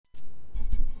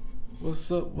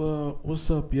What's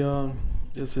up, y'all?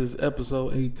 This is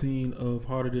episode 18 of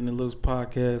Harder Than It Looks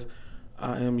podcast.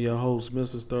 I am your host,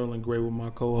 Mr. Sterling Gray, with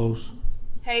my co-host.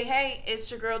 Hey,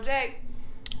 it's your girl Jay.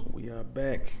 We are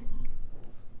back.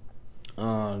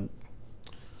 Um,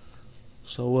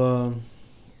 so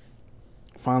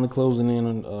finally closing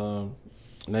in on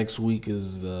next week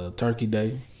is Turkey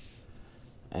Day,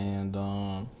 and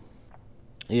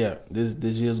yeah,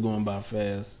 this year's going by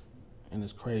fast, and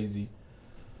it's crazy,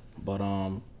 but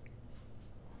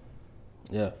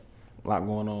yeah, a lot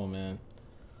going on, man.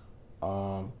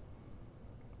 Um,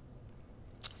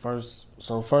 first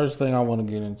thing I want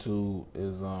to get into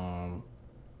is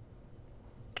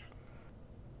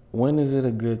when is it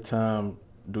a good time,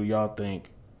 do y'all think,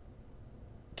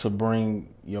 to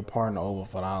bring your partner over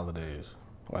for the holidays?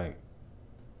 Like,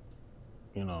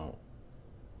 you know,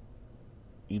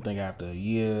 you think after a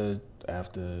year,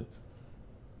 after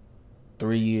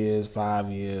 3 years,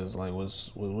 5 years, like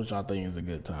what y'all think is a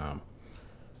good time?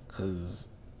 Cause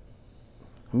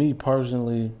me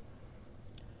personally,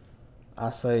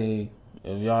 I say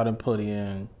if y'all done put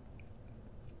in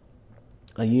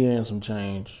a year and some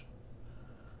change,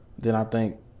 then I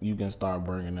think you can start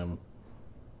bringing them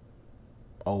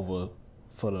over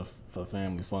for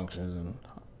family functions and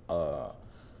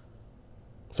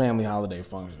family holiday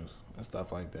functions and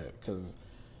stuff like that. Because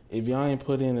if y'all ain't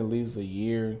put in at least a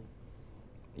year,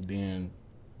 then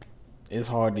it's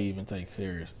hard to even take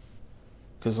serious.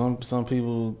 Because some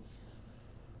people,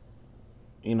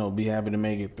 be happy to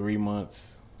make it 3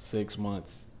 months, 6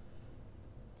 months.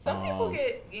 Some people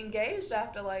get engaged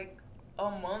after like a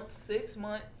month, 6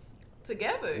 months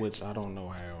together. Which I don't know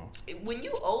how. When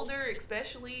you older,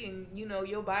 especially, and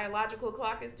your biological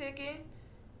clock is ticking,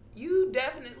 you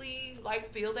definitely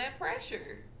feel that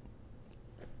pressure.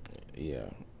 Yeah.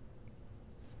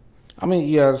 I mean,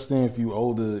 yeah, I understand if you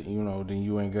older, then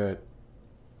you ain't got.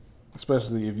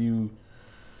 Especially if you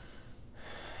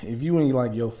in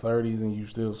like your 30s and you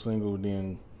still single,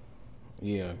 then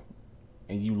yeah,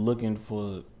 and you looking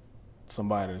for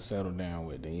somebody to settle down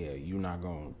with, then yeah, you're not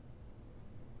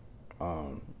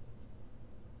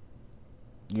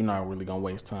really gonna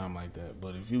waste time like that.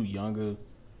 But if you younger,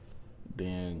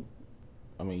 then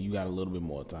I mean, you got a little bit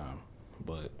more time.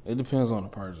 But it depends on the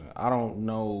person. I don't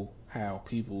know how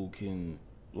people can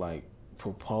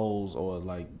propose or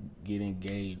get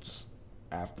engaged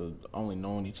after only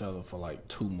knowing each other for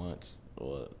 2 months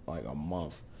or a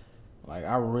month.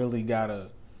 I really gotta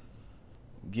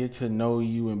get to know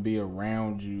you and be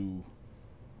around you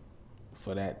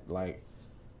for that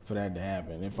to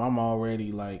happen. If I'm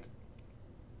already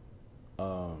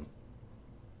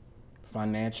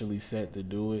financially set to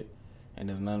do it, and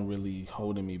there's nothing really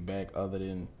holding me back other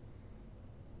than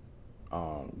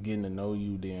getting to know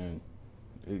you, then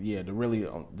yeah, the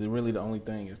only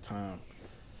thing is time.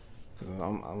 Because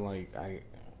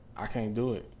I can't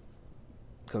do it.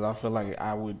 Because I feel like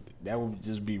that would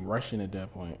just be rushing at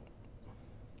that point.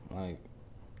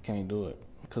 Can't do it.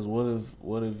 Because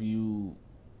what if you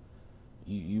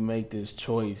make this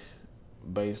choice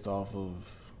based off of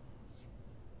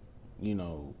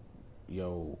yo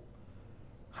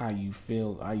how you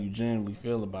generally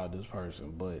feel about this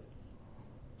person, but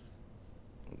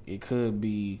it could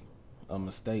be a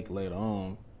mistake later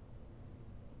on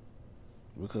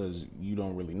because you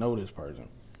don't really know this person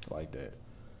like that.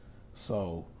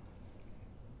 So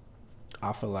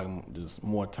I feel like just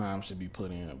more time should be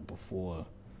put in before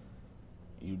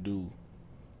you do,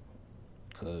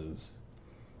 because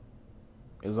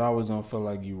it's always gonna feel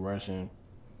like you rushing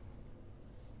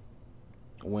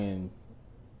when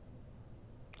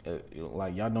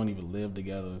y'all don't even live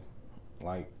together.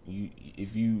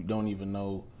 If you don't even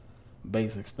know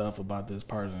basic stuff about this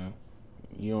person,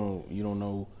 you don't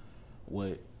know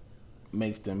what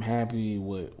makes them happy,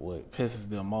 what pisses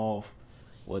them off,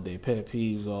 what their pet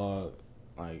peeves are.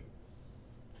 Like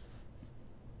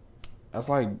that's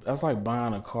like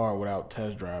buying a car without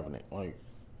test driving it.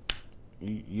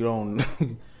 You don't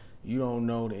you don't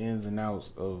know the ins and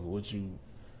outs of what you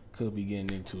could be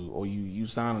getting into, or you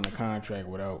signing a contract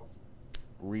without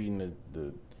reading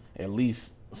the at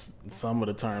least some of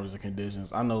the terms and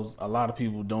conditions. I know a lot of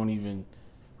people don't even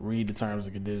read the terms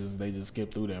and conditions; they just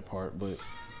skip through that part. But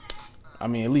I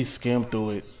mean, at least skim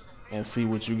through it and see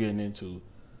what you're getting into.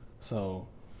 So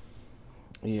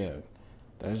yeah,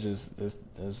 that's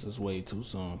just way too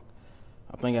soon.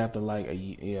 I think after like a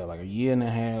year and a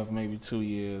half, maybe 2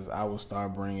 years, I would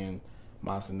start bringing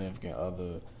my significant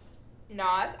other. No,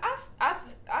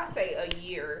 I say a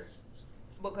year,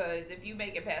 because if you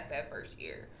make it past that first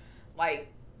year, I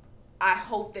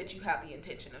hope that you have the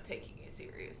intention of taking it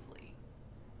seriously.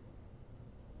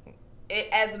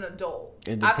 as an adult.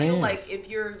 It I feel depends. like if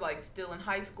you're like still in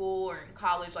high school or in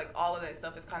college, like all of that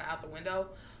stuff is kind of out the window.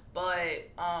 But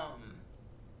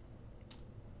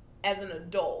as an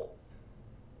adult,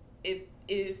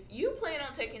 if you plan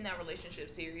on taking that relationship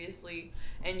seriously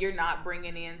and you're not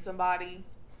bringing in somebody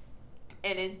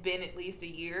and it's been at least a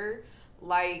year,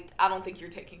 like, I don't think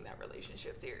you're taking that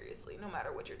relationship seriously, no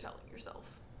matter what you're telling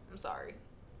yourself. I'm sorry.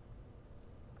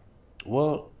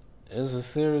 Well, it's a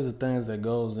series of things that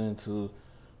goes into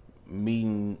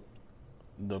meeting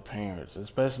the parents,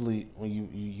 especially when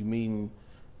you meeting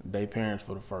their parents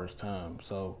for the first time.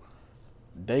 So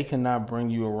they cannot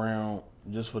bring you around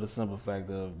just for the simple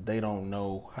fact of they don't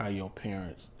know how your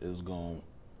parents is gonna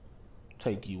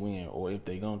take you in, or if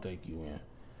they gonna take you in.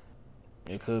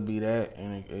 It could be that,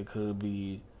 and it could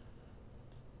be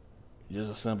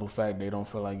just a simple fact they don't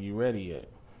feel like you're ready yet.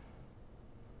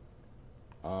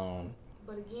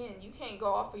 But again, you can't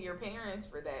go off of your parents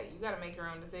for that. You got to make your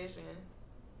own decision.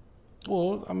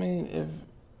 Well,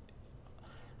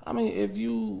 if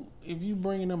you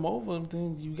bringing them over,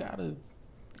 then you gotta,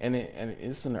 and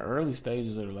it's in the early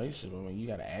stages of the relationship. I mean, you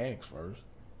gotta ask first.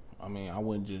 I mean, I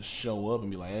wouldn't just show up and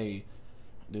be like, hey,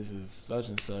 this is such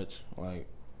and such. Like,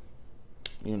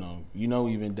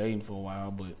 you've been dating for a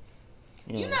while, but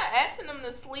you're not asking them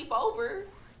to sleep over.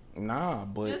 Nah,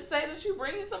 but just say that you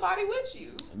bringing somebody with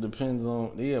you. Depends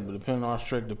on but depending on how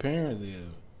strict the parents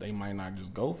is, they might not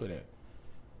just go for that.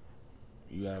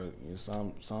 You gotta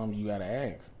some you gotta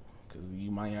ask, because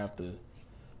you might have to.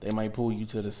 They might pull you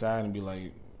to the side and be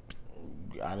like,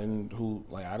 I didn't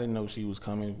know she was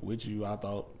coming with you. I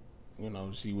thought,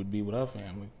 she would be with her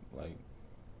family. Like,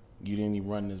 you didn't even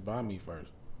run this by me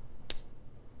first.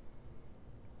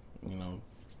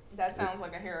 That sounds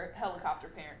like a helicopter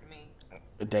parent to me.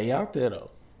 They out there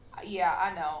though. Yeah,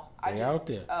 I know. They out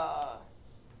there.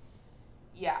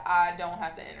 Yeah, I don't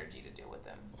have the energy to deal with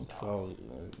them. So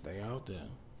they out there,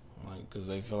 like, because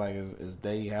they feel like it's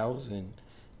their house and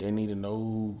they need to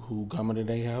know who coming to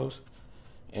their house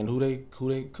and who they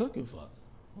cooking for,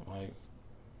 like,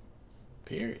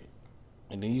 period.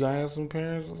 And then you gotta have some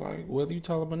parents like, whether you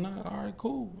tell them or not, all right,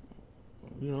 cool.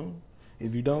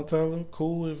 If you don't tell them,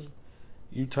 cool. If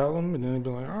you tell them, and then they be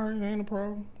like, all right, ain't a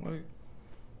problem, like,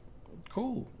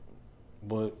 cool.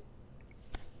 But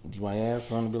you might ask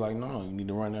them to be like, no, you need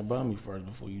to run that by me first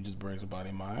before you just bring somebody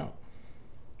in my house.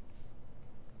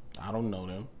 I don't know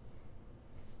them,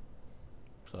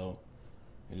 so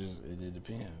it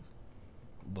depends.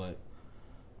 But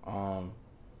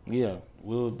yeah,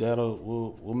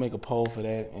 we'll make a poll for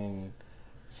that and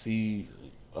see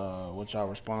what y'all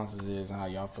responses is and how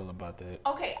y'all feel about that.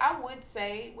 Okay, I would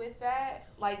say with that,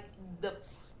 like,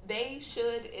 they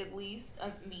should at least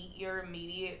meet your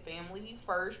immediate family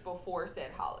first before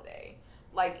said holiday.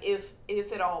 Like, if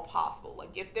at all possible.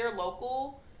 Like, if they're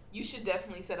local, you should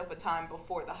definitely set up a time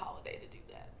before the holiday to do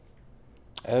that.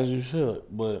 As you should,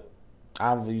 but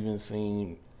I've even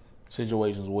seen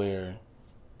situations where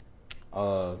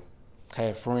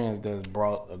had friends that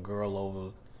brought a girl over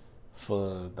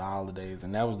for the holidays,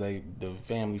 and that was the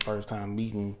family first time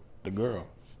meeting the girl.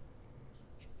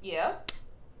 Yeah.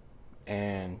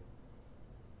 And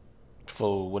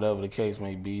for whatever the case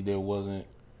may be, there wasn't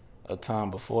a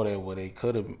time before that where they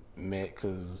could have met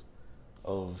because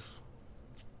of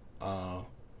travel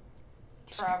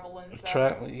and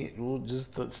stuff.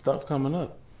 Just stuff coming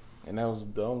up, and that was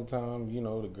the only time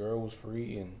the girl was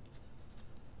free and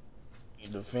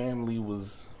the family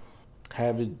was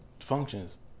having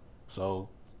functions. So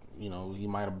he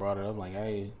might have brought it up like,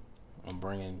 hey, I'm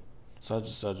bringing such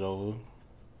and such over.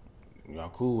 Y'all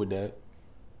cool with that?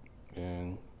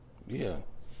 And yeah,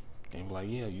 they be like,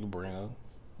 yeah, you bring her.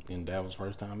 And that was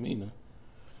first time meeting her.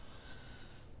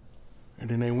 And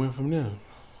then they went from there.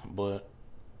 But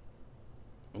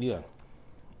yeah,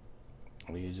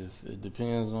 it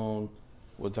depends on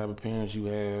what type of parents you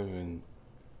have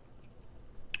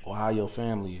or how your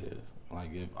family is. Like,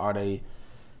 are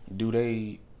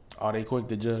they quick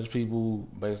to judge people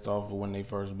based off of when they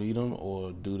first meet them,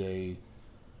 or do they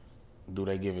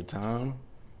give it time?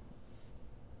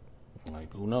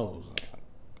 Like, who knows?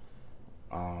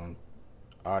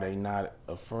 Are they not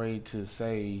afraid to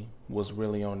say what's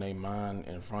really on their mind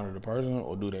in front of the person,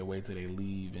 or do they wait till they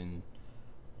leave and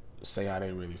say how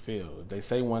they really feel? If they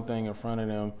say one thing in front of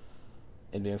them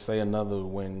and then say another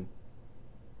when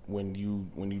you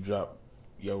drop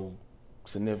your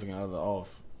significant other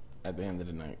off at the end of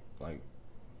the night, like,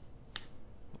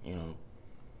 I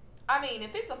mean,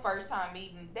 if it's a first time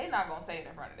meeting, they're not gonna say it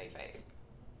in front of their face.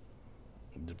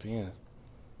 It depends.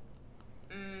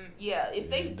 Yeah, if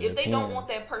they don't want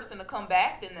that person to come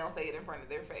back, then they'll say it in front of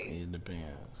their face. It depends.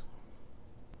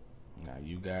 Now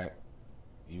you got,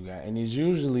 and it's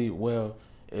usually, well,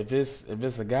 if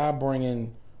it's a guy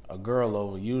bringing a girl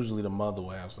over, usually the mother will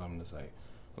have something to say,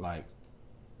 like,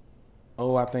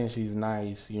 oh, I think she's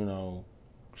nice,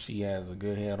 she has a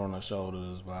good head on her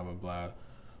shoulders, blah blah blah,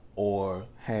 or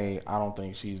hey, I don't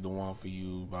think she's the one for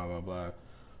you, blah blah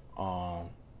blah.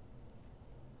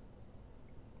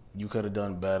 You could have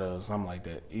done better, or something like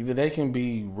that. Either they can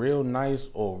be real nice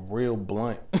or real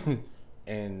blunt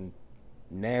and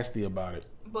nasty about it.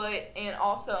 But, and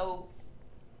also,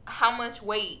 how much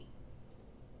weight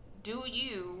do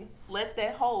you let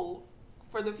that hold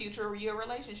for the future of your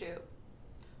relationship?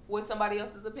 What somebody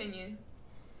else's opinion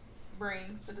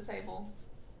brings to the table?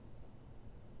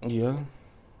 Yeah.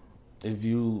 If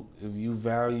you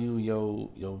value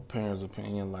your parents'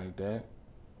 opinion like that,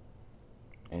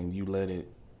 and you let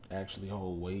it actually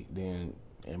hold weight, then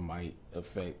it might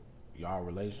affect your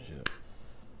relationship.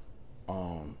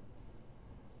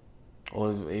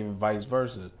 Or even vice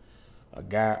versa. A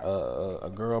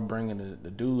girl bringing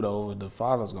the dude over, the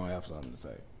father's gonna have something to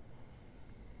say.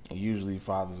 And usually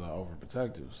fathers are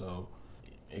overprotective, so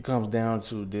it comes down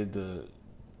to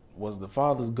was the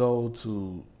father's goal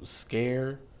to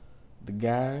scare the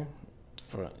guy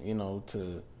for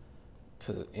into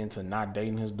not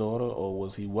dating his daughter, or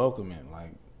was he welcoming,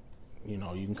 like, you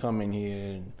can come in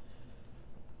here and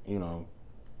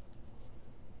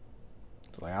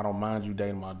like, I don't mind you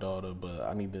dating my daughter, but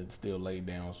I need to still lay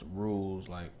down some rules,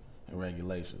 like, and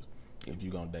regulations if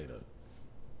you're gonna date her.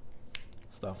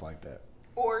 Stuff like that.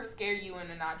 Or scare you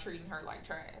into not treating her like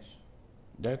trash.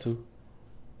 That too.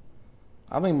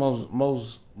 I think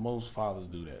most fathers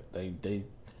do that. They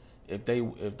if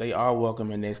they are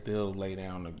welcoming, they still lay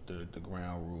down the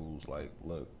ground rules. Like,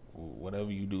 look,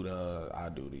 whatever you do to her, I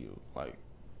do to you. Like,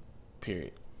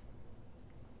 period.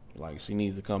 Like, she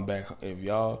needs to come back. If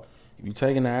you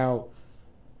taking her out,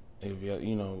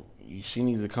 she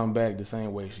needs to come back the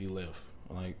same way she left.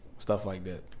 Like, stuff like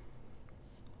that.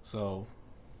 So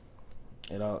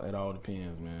it all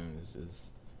depends, man.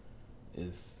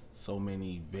 It's so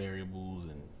many variables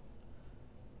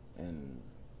and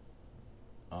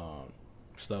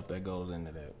stuff that goes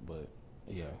into that. But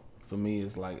yeah, for me,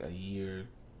 it's like a year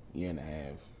and a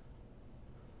half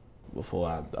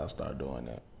before I start doing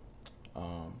that.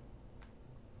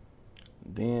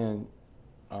 Then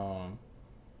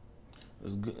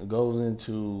it goes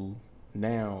into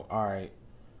now, all right,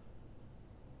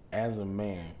 as a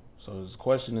man. So this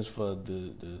question is for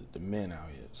the men out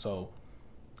here. So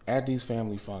at these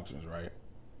family functions, right,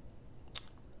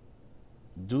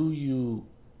 do you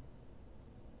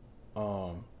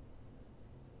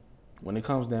when it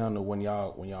comes down to when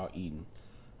y'all eating,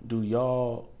 do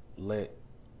y'all let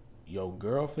your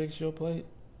girl fix your plate?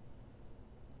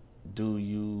 Do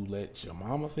you let your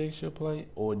mama fix your plate?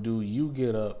 Or do you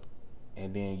get up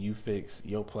and then you fix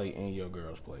your plate and your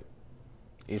girl's plate?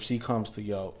 If she comes to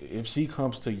your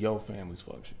family's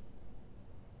function.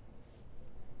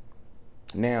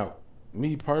 Now,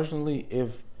 me personally,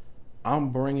 if I'm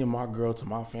bringing my girl to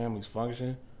my family's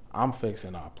function, I'm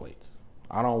fixing our plates.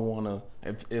 I don't want to,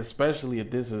 especially if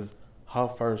this is her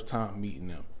first time meeting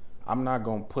them. I'm not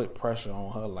going to put pressure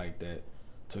on her like that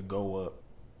to go up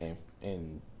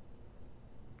and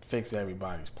fix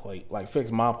everybody's plate. Like,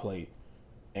 fix my plate,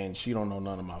 and she don't know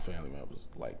none of my family members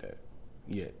like that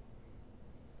yet.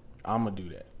 I'm going to do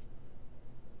that.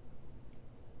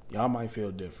 Y'all might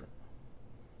feel different.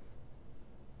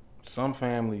 Some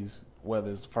families, whether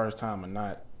it's the first time or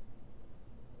not,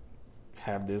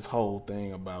 have this whole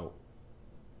thing about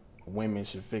women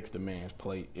should fix the man's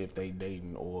plate if they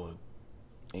dating or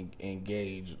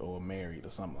engaged or married or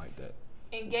something like that.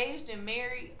 Engaged and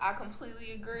married, I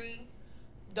completely agree.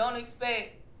 Don't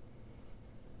expect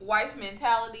wife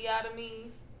mentality out of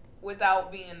me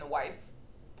without being the wife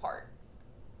part.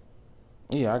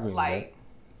 Yeah, I agree with that.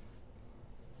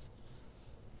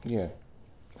 Yeah,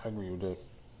 I agree with that.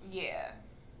 Yeah.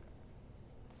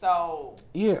 So.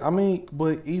 Yeah, I mean,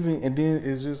 but even, and then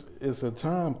it's a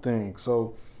time thing.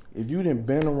 So if you done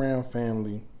been around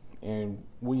family and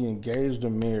we engaged or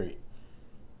married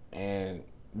and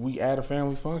we at a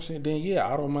family function, then yeah,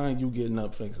 I don't mind you getting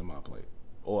up fixing my plate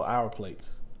or our plates.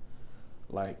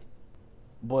 Like,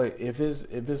 but if it's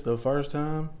the first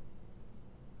time,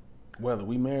 whether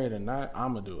we married or not,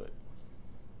 I'ma do it.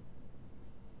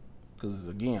 Because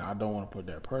again, I don't want to put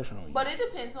that pressure on you. But it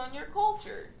depends on your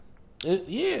culture.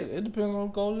 It depends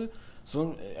on culture.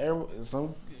 Some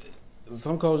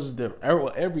cultures is different.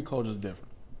 Every culture is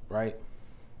different, right?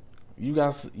 You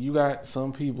got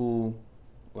some people,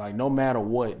 like, no matter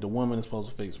what, the woman is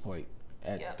supposed to fix the plate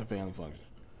at the family function,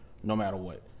 no matter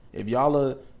what. If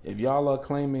y'all are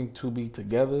claiming to be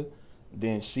together,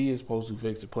 then she is supposed to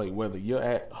fix the plate, whether you're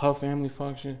at her family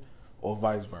function or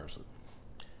vice versa.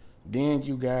 Then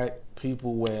you got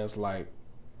people where it's like,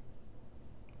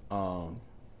 well,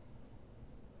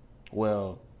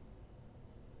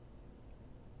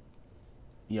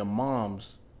 your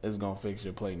mom's is gonna fix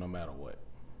your plate no matter what,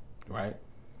 right?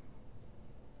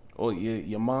 Or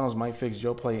your mom's might fix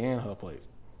your plate and her plate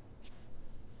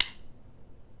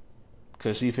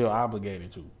because she feel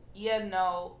obligated to. Yeah,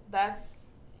 no, that's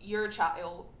your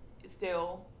child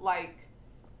still. Like,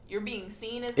 you're being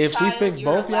seen as a If child. she fixed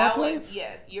both y'all plates?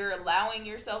 Yes, you're allowing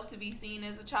yourself to be seen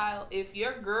as a child. If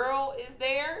your girl is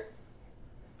there,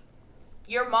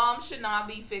 your mom should not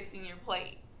be fixing your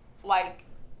plate. Like,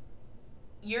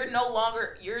 you're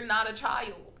not a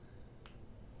child.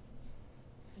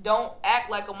 Don't act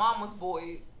like a mama's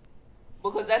boy,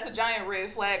 because that's a giant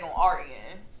red flag on our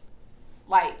end.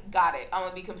 Like, got it. I'm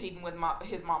gonna be competing with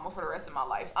his mama for the rest of my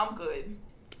life. I'm good.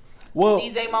 Well,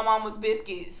 These ain't my mama's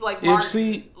biscuits. Like, if Martin,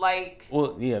 she, like,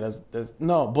 well, yeah, that's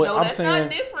no, but no, I'm that's saying not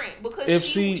different, because if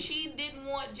she didn't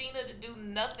want Gina to do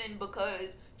nothing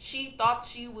because she thought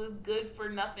she was good for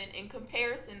nothing in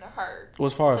comparison to her. Well,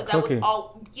 as far as cooking,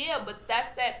 but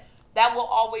that will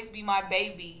always be my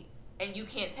baby, and you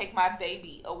can't take my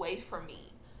baby away from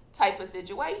me, type of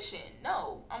situation.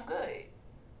 No, I'm good.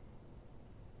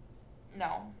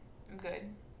 No, I'm good.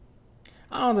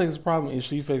 I don't think it's a problem if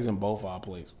she fixing both our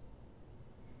plates.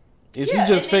 If Yeah, she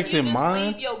just and then fixing you just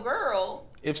mine, leave your girl.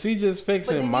 if she just But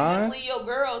fixing then mine, you just leave your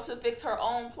girl to fix her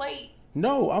own plate.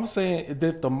 no, I'm saying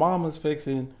that the mama's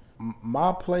fixing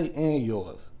my plate and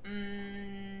yours.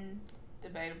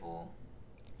 Debatable.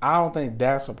 I don't think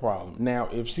that's a problem. Now,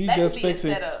 if she That just could be a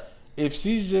fixing, setup. if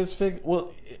she's just fixing,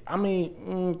 well, I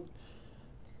mean,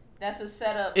 That's a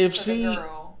setup if for she, the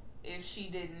girl. If she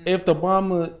didn't. if the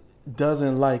mama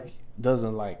doesn't like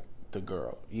the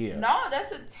girl, yeah. No,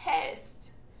 that's a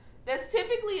test. That's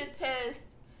typically a test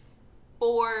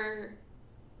for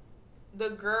the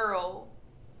girl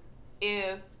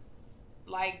if,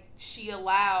 like, she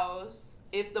allows,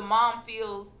 if the mom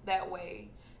feels that way,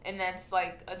 and that's,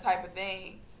 like, a type of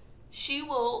thing, she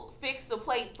will fix the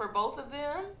plate for both of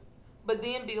them, but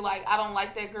then be like, I don't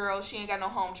like that girl. She ain't got no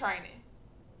home training.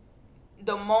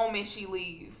 The moment she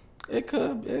leave. It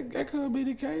could be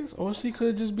the case, or she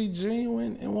could just be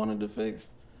genuine and wanted to fix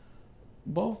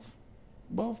both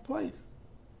plates.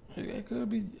 It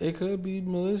could be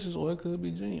malicious, or it could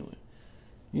be genuine.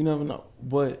 You never know.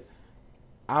 But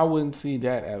I wouldn't see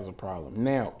that as a problem.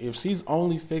 Now, if she's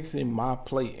only fixing my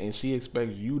plate and she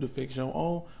expects you to fix your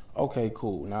own, okay,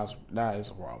 cool. Now it's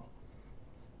a problem.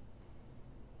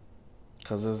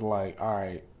 Cause it's like, all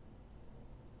right,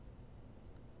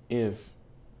 if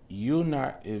you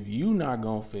not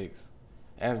gonna fix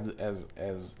as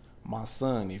my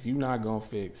son, if you not gonna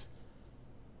fix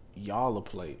y'all a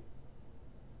plate,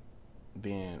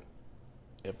 then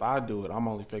if I do it, I'm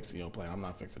only fixing your plate. I'm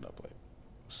not fixing that plate.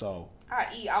 So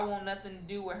I want nothing to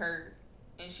do with her,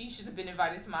 and she should have been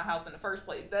invited to my house in the first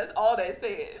place. That's all that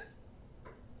says.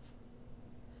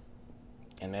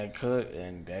 And that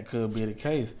could be the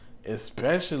case,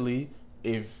 especially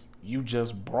if you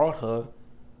just brought her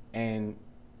and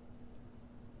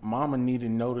mama needed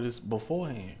notice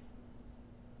beforehand.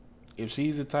 If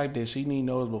she's the type that she need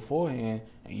notice beforehand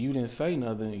and you didn't say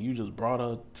nothing and you just brought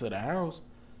her to the house,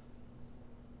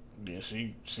 then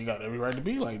she got every right to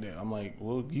be like that. I'm like,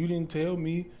 well, you didn't tell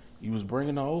me you was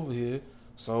bringing her over here,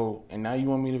 so, and now you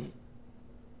want me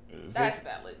to That's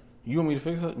valid. You want me to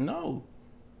fix her? No.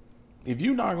 If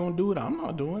you're not gonna do it, I'm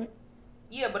not doing it.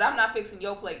 Yeah, but I'm not fixing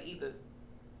your plate either.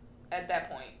 At that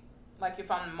point, like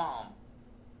if I'm the mom,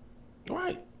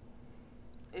 Right.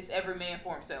 it's every man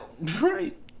for himself.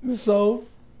 Right. So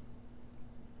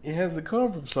it has to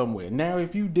come from somewhere. Now,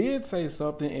 if you did say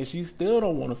something and she still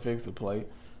don't want to fix the plate,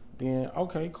 then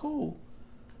okay, cool.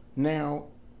 Now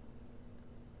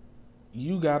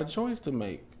you got a choice to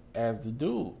make as the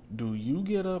dude. Do you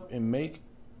get up and make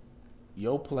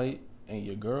your plate and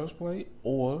your girl's plate,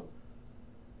 or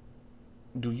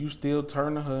do you still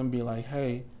turn to her and be like,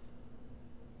 hey,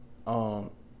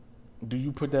 do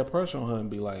you put that pressure on her and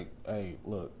be like, hey,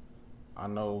 look, I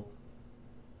know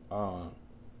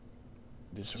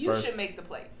this your first, should make the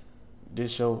plates.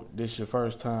 This your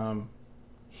first time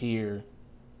here,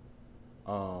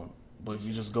 but if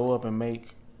you just go up and make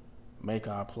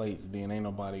our plates, then ain't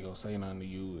nobody gonna say nothing to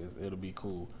you. It'll be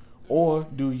cool. Or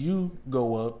do you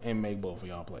go up and make both of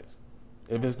y'all plates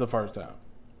if it's the first time?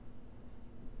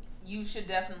 You should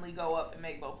definitely go up and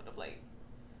make both of the plates.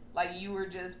 Like, you were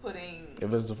just putting...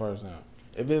 If it's the first time.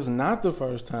 If it's not the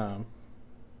first time,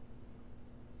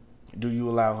 do you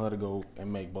allow her to go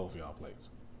and make both of y'all plates?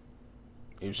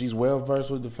 If she's well versed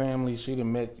with the family, she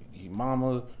done met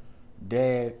mama,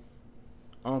 dad,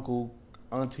 uncle,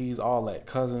 aunties, all that,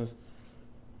 cousins.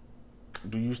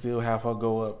 Do you still have her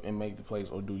go up and make the place,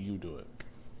 or do you do it?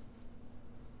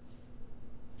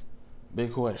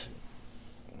 Big question.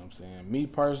 You know what I'm saying? Me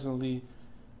personally,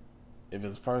 if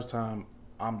it's the first time,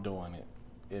 I'm doing it.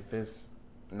 If it's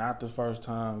not the first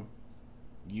time,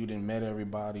 you done met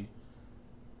everybody,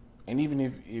 and even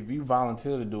if you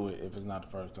volunteer to do it, if it's not the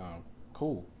first time,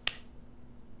 cool.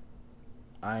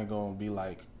 I ain't gonna be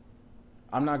like,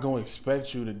 I'm not gonna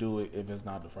expect you to do it if it's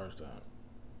not the first time,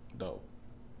 though,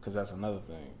 because that's another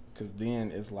thing. Because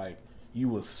then it's like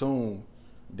you assume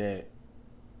that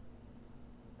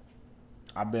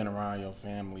I've been around your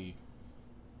family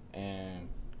and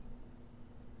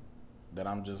that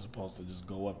I'm just supposed to just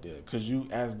go up there. Because you,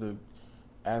 as the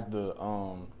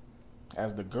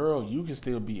girl, you can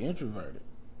still be introverted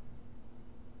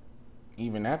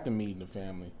even after meeting the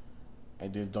family,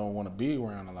 and just don't want to be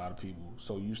around a lot of people.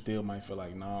 So you still might feel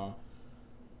like, nah,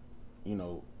 you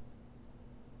know,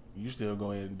 you still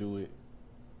go ahead and do it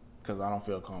because I don't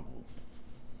feel comfortable.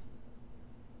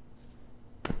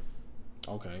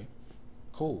 Okay,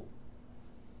 cool.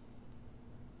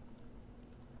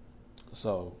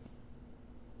 So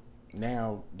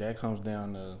now that comes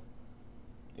down to,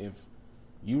 if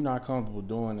you not comfortable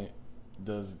doing it,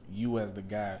 does you as the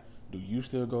guy, do you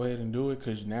still go ahead and do it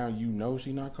because now you know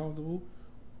she not comfortable?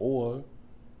 Or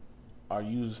are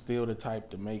you still the type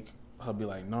to make her be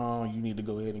like, no, you need to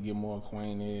go ahead and get more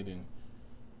acquainted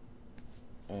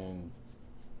and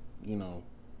you know,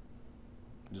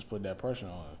 just put that pressure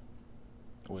on her?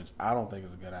 Which I don't think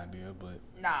is a good idea, but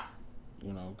Nah.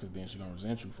 you know, because then she's gonna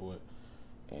resent you for it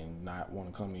and not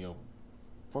want to come to your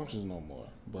functions no more.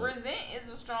 But resent is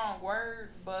a strong word,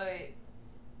 but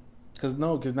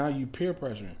because now you peer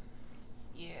pressuring.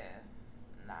 yeah,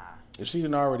 nah. If she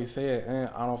didn't already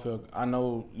said, I don't feel, I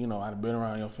know, you know, I've been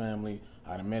around your family,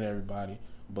 I've met everybody,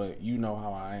 but you know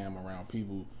how I am around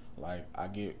people. Like,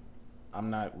 I'm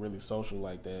not really social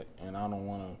like that, and I don't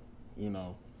want to, you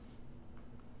know,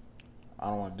 I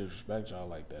don't want to disrespect y'all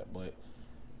like that. But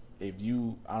I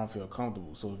don't feel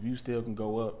comfortable. So if you still can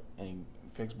go up and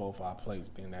fix both our plates,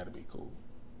 then that'd be cool.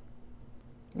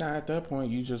 Now, at that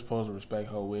point, you just supposed to respect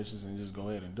her wishes and just go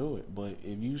ahead and do it. But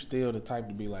if you still the type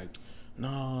to be like,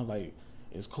 nah, like,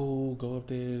 it's cool, go up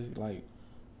there, like,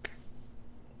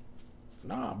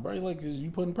 nah, bro, like, you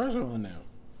putting pressure on now.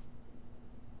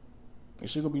 And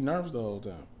she gonna be nervous the whole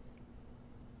time.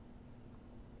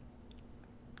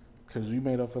 Because you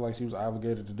made her feel like she was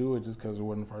obligated to do it just because it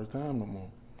wasn't the first time no more.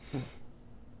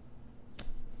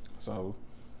 So,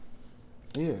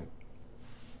 yeah.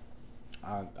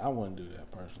 I wouldn't do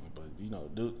that personally, but you know,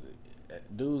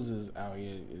 dudes is out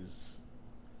here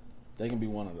they can be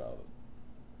one or the other,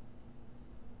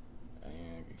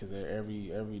 and because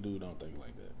every dude don't think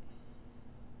like that.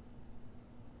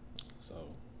 So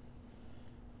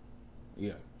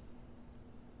yeah,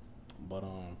 but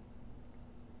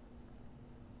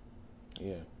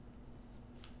yeah.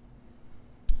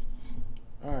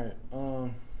 All right,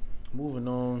 moving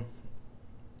on.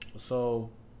 So.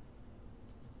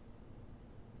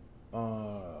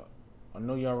 I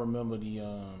know y'all remember the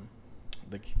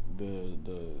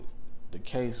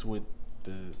case with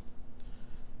the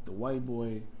white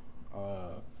boy,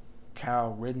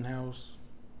 Kyle Rittenhouse,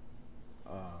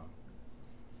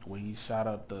 where he shot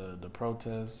up the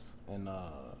protest and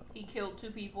he killed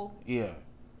 2 people. Yeah,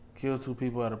 killed 2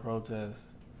 people at a protest,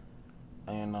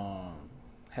 and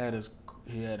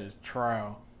he had his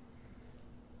trial.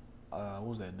 What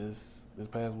was that, this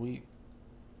past week?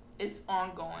 It's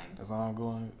ongoing. It's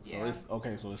ongoing. Yeah. So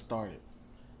it started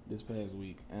this past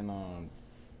week, and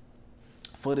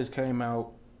footage came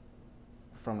out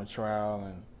from the trial,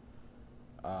 and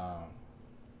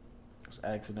was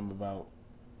asking him about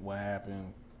what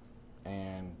happened,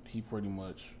 and he pretty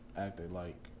much acted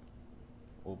like,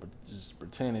 or just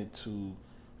pretended to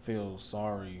feel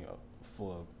sorry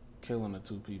for killing the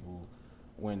 2 people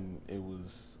when it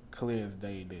was clear as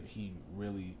day that he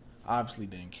really obviously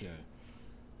didn't care.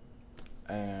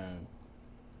 And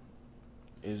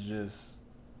it's just,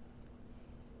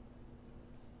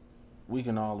 we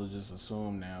can all just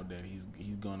assume now that he's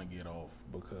gonna get off,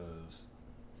 because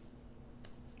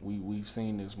we've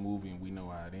seen this movie and we know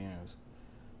how it ends.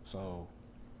 So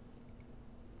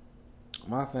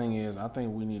my thing is, I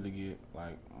think we need to get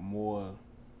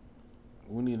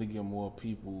more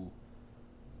people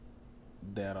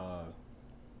that are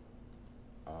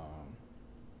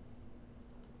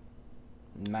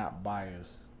not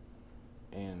biased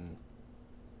in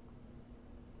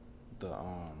the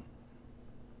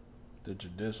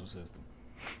judicial system.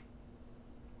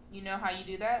 You know how you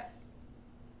do that?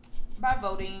 By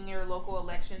voting in your local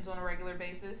elections on a regular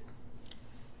basis.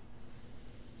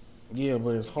 Yeah,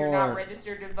 but it's If hard. you're not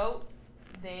registered to vote,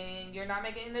 then you're not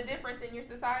making a difference in your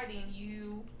society, and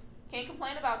you can't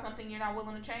complain about something you're not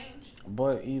willing to change.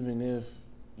 But even if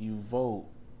you vote,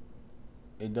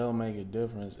 it don't make a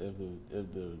difference if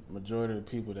the majority of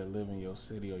the people that live in your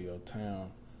city or your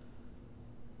town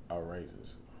are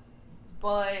racist.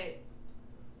 But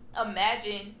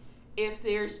imagine if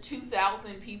there's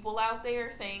 2,000 people out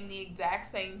there saying the exact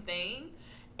same thing,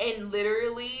 and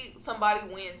literally somebody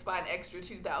wins by an extra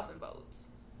 2,000 votes.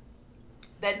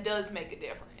 That does make a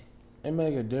difference. It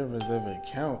make a difference if it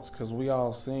counts, because we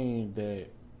all seen that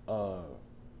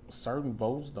certain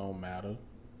votes don't matter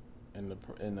in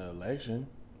the election.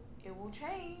 It will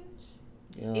change.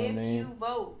 You know what I If mean? you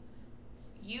vote,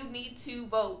 you need to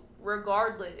vote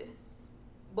regardless,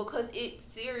 because it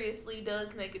seriously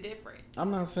does make a difference.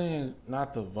 I'm not saying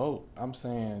not to vote. I'm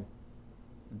saying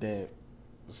that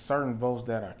certain votes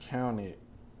that are counted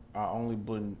are only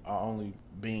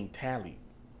being tallied.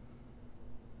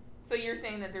 So you're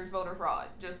saying that there's voter fraud,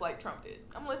 just like Trump did.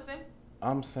 I'm listening.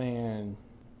 I'm saying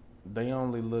they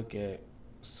only look at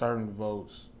certain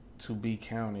votes to be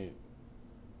counted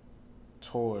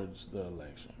towards the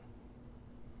election.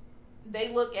 They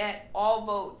look at all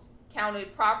votes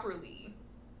counted properly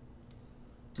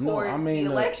towards the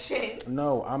election.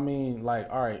 No, I mean, like,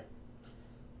 all right.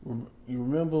 You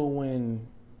remember when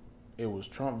it was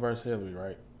Trump versus Hillary,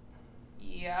 right?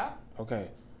 Yeah. Okay.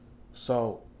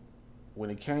 So when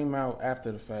it came out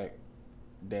after the fact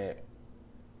that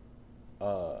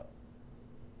the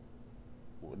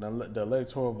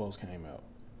electoral votes came out,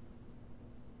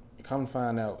 come to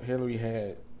find out Hillary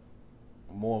had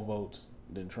more votes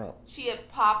than Trump. She had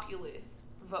populist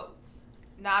votes,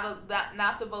 not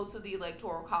the votes of the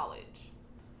Electoral College.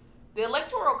 The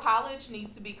Electoral College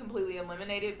needs to be completely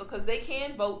eliminated because they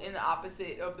can vote in the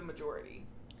opposite of the majority.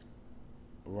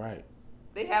 Right.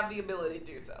 They have the ability to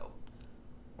do so.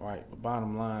 Right. But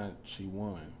bottom line, she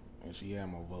won, and she had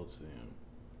more votes than him.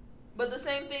 But the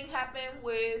same thing happened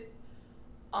with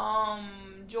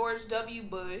George W.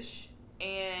 Bush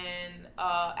and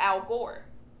Al Gore.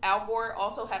 Al Gore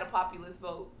also had a populist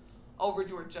vote over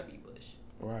George W. Bush.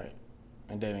 Right.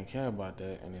 And they didn't care about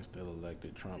that, and they still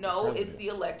elected Trump. No, it's the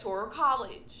Electoral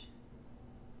College.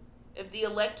 If the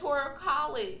Electoral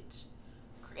College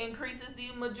increases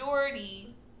the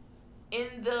majority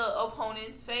in the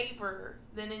opponent's favor,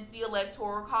 then it's the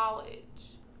Electoral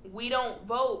College. We don't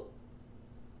vote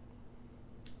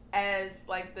as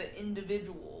like the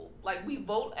individual. Like, we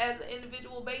vote as an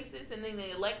individual basis, and then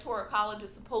the Electoral College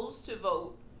is supposed to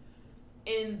vote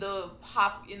in the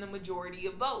majority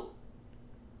of vote.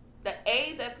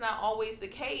 That's not always the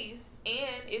case,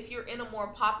 and if you're in a more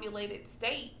populated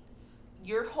state,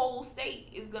 your whole state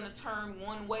is going to turn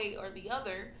one way or the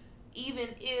other, even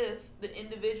if the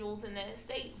individuals in that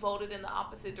state voted in the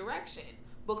opposite direction,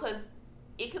 because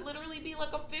it could literally be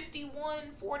like a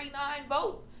 51-49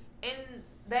 vote, and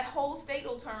that whole state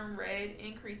will turn red,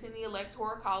 increasing the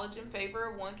Electoral College in favor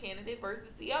of one candidate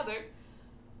versus the other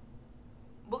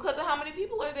because of how many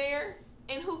people are there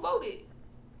and who voted.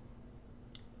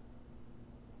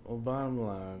 Well, bottom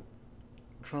line,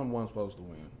 Trump wasn't supposed to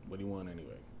win, but he won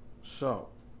anyway. So,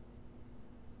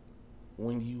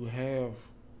 when you have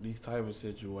these type of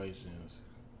situations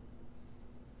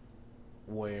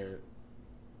where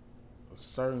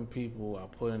certain people are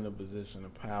put in a position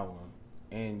of power,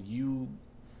 and you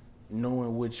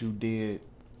knowing what you did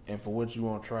and for what you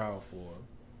on trial for,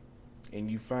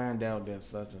 and you find out that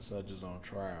such and such is on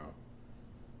trial,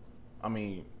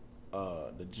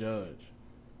 the judge,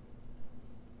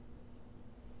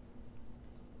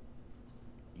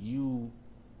 you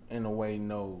in a way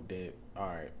know that, all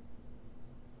right,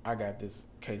 I got this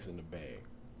case in the bag.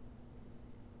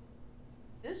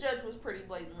 This judge was pretty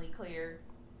blatantly clear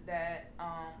that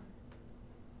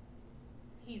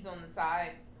he's on the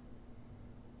side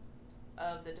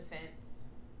of the defense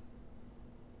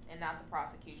and not the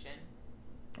prosecution.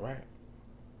 Right.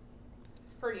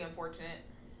 It's pretty unfortunate.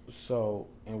 So,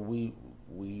 and we've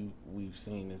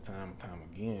seen this time and time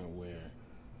again where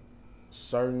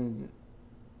certain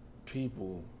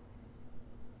people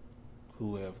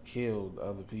who have killed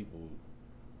other people,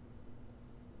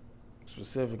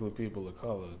 specifically people of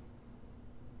color,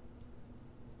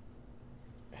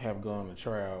 have gone to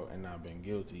trial and not been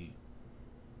guilty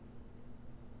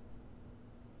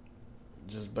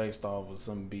just based off of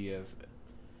some BS,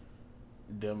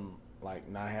 them like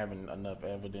not having enough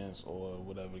evidence or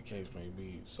whatever the case may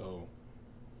be. So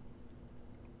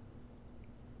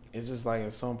it's just like,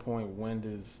 at some point, when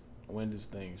does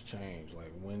things change?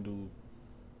 Like, when do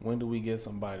when do we get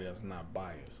somebody that's not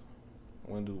biased?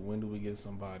 When do we get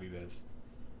somebody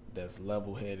that's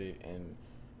level headed? And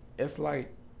it's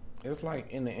like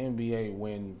in the NBA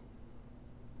when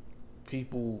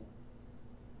people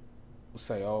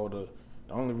say, "Oh, the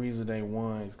only reason they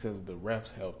won is because the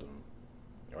refs helped them,"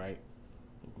 right?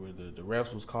 Where the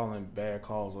refs was calling bad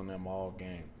calls on them all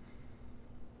game,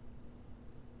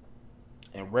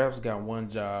 and refs got one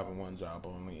job and one job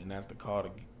only, and that's to call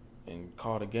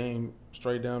the game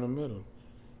straight down the middle.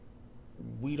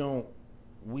 We don't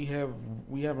we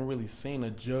haven't really seen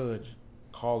a judge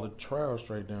call a trial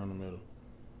straight down the middle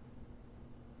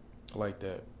like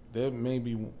that. There may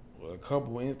be a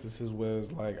couple instances where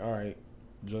it's like, all right,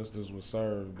 justice was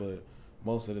served, but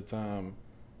most of the time,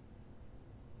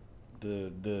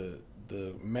 the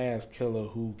mass killer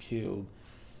who killed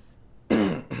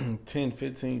 10,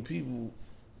 15 people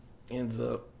ends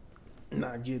up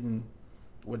not getting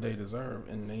what they deserve,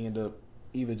 and they end up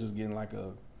either just getting like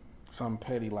something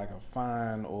petty like a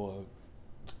fine or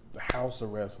house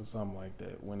arrest or something like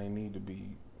that when they need to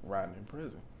be rotting in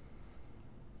prison.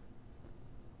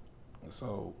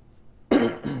 So,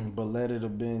 but let it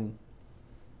have been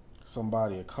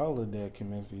somebody of color that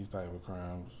commits these type of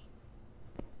crimes,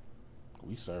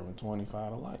 we serving 25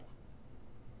 to life.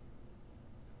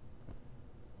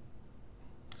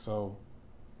 So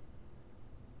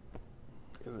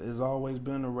it's always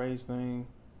been a race thing,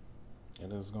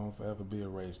 and it's gonna forever be a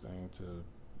race thing till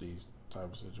these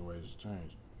type of situations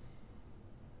change.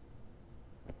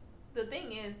 The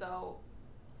thing is, though,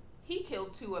 he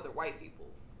killed 2 other white people.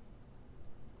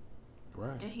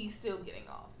 Right. And he's still getting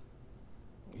off.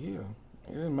 Yeah.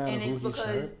 It didn't matter and who it's he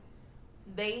because shot.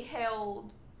 they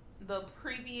held the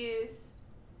previous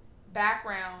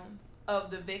backgrounds of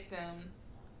the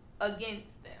victims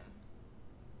against them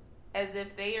as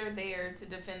if they are there to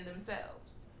defend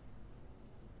themselves,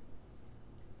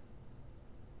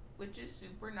 which is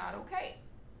super not okay.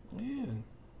 Yeah.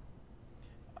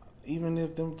 Even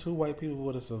if them 2 white people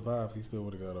would have survived, he still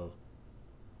would have got off.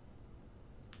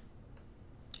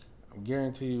 I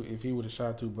guarantee you, if he would have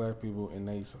shot 2 black people and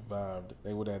they survived,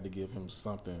 they would have had to give him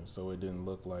something so it didn't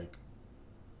look like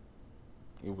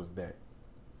it was that.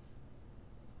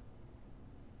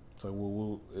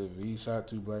 So if he shot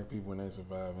 2 black people and they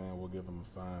survived, man, we'll give him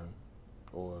a fine,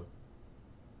 or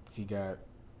he got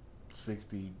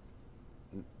 60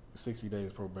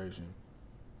 days probation,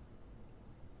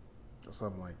 or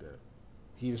something like that.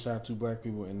 He had shot 2 black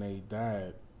people and they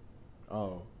died.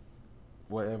 Oh,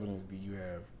 what evidence do you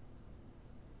have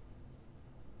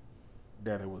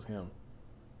that it was him,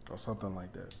 or something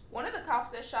like that? One of the cops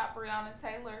that shot Breonna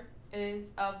Taylor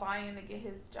is vying to get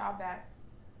his job back.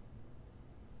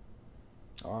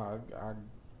 Oh,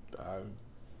 I'm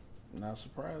not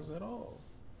surprised at all.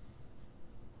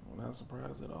 I'm not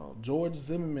surprised at all. George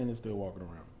Zimmerman is still walking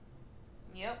around.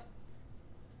 Yep.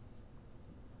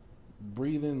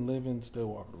 Breathing, living, still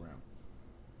walking around.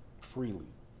 Freely.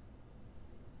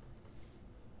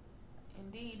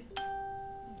 Indeed. You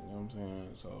know what I'm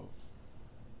saying? So,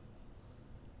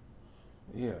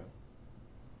 yeah.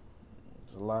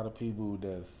 There's a lot of people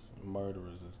that's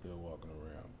murderers that's still walking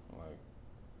around. Like,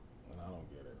 and I don't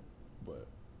get it. But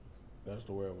that's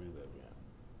the world we live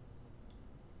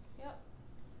in. Yep.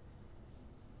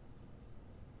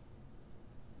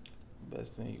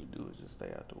 Best thing you do is just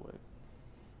stay out the way.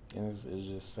 And it's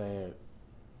just sad.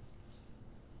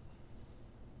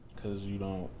 Because you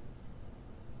don't,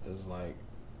 it's like,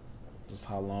 just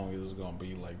how long is it going to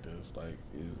be like this? Like,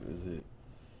 is it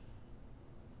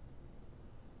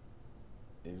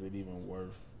even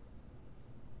worth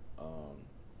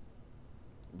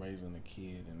raising a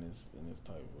kid in this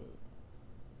type of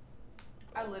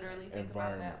I literally think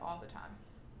about that all the time.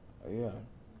 Yeah.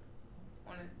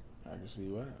 On I can see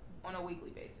why. On a weekly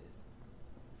basis.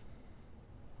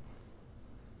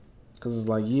 Because it's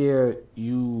like, yeah,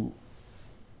 you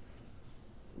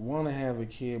want to have a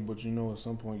kid, but you know at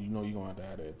some point, you know you're going to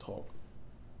have that talk.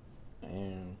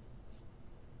 And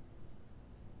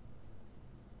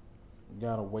you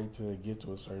got to wait till it get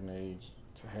to a certain age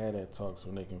to have that talk so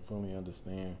they can fully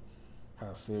understand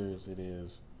how serious it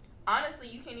is. Honestly,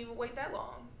 you can't even wait that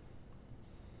long.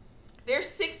 There's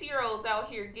 6-year-olds out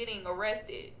here getting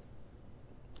arrested.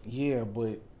 Yeah,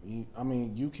 but you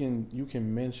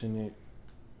can mention it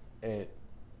at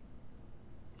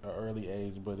an early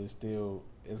age, but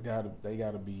they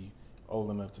gotta be old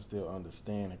enough to still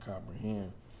understand and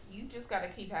comprehend. You just gotta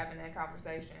keep having that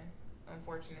conversation,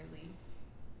 unfortunately.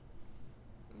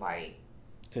 Like,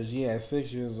 cause yeah, at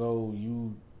 6 years old,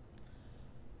 you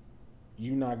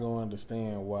not gonna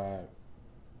understand why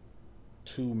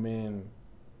 2 men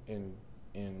in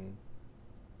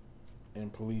in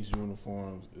police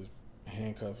uniforms is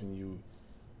handcuffing you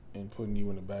and putting you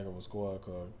in the back of a squad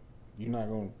car. You're not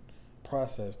gonna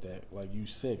process that. Like, you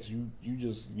six, you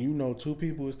just, you know, two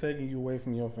people is taking you away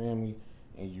from your family,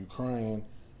 and you crying,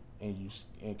 and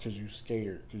because you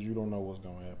scared, because you don't know what's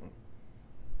gonna happen.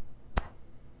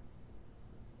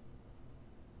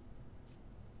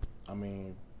 I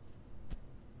mean,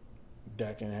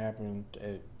 that can happen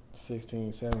at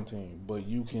 16, 17, but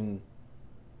you can,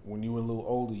 when you're a little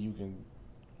older, you can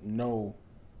know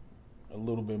a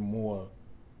little bit more,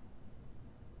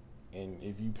 and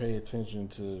if you pay attention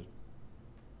to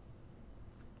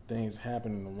things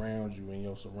happening around you and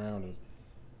your surroundings,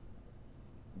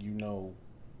 you know,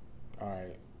 all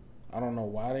right, I don't know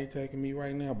why they taking me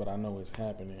right now, but I know it's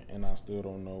happening, and I still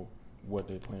don't know what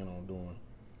they plan on doing,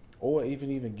 or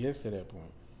even gets to that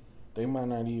point. They might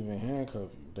not even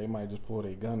handcuff you. They might just pull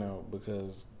their gun out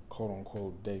because, quote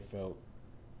unquote, they felt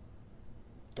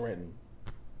threatened.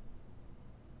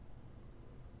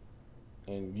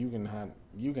 And you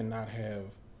cannot have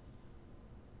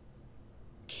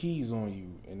keys on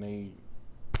you, and they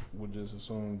would just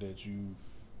assume that you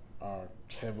are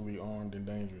heavily armed and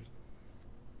dangerous.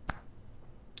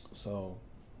 So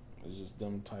it's just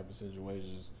them type of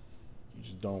situations you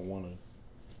just don't want to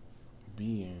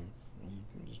be in. You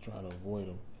can just try to avoid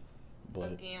them.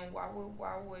 But again, why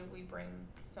would we bring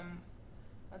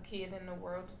a kid in the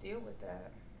world to deal with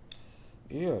that?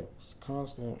 Yeah, it's a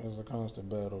constant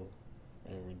battle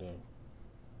every day.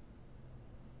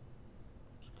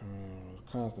 It's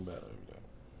a constant battle every day.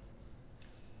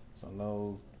 So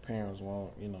no parents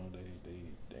want,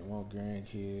 they want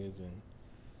grandkids,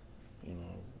 and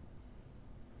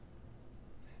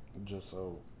just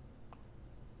so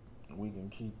we can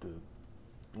keep the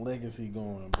legacy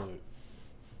going, but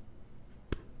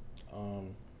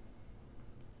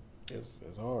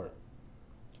it's hard.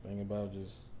 Think about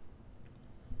just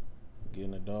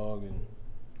getting a dog and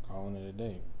calling it a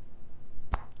day,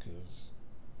 because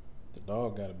the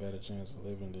dog got a better chance of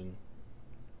living than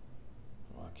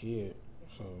my kid.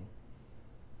 So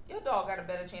your dog got a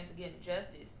better chance of getting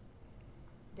justice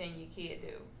than your kid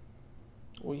do.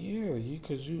 Well, yeah,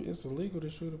 because it's illegal to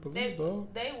shoot a police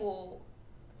dog. They will.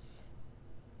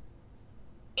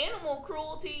 Animal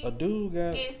cruelty. A dude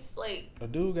got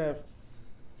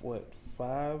what,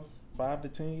 5 to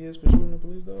 10 years for shooting a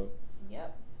police dog?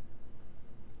 Yep.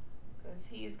 Because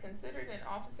he is considered an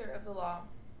officer of the law.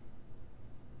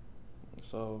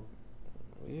 So,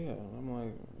 yeah, I'm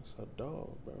like, it's a dog,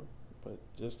 bro. But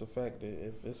just the fact that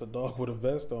if it's a dog with a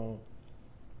vest on,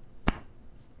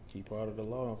 he part of the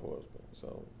law enforcement.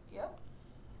 So, yep.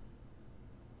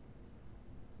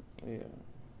 Yeah.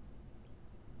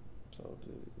 So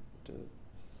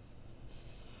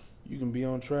you can be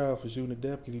on trial for shooting a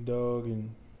deputy dog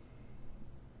and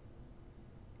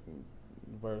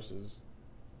versus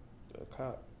a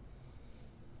cop,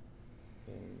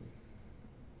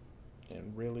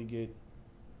 and really get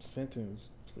sentenced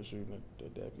for shooting a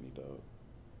deputy dog.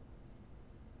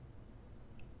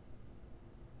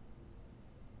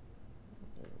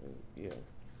 Yeah,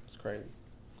 it's crazy.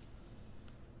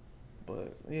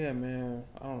 But yeah, man,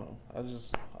 I don't know.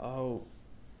 I hope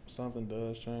something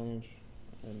does change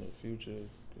in the future.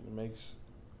 It makes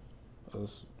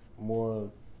us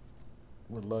more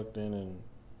reluctant and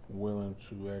willing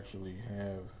to actually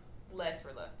have less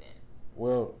reluctant.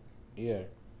 Well, yeah,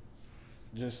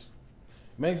 just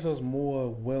makes us more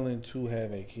willing to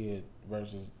have a kid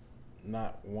versus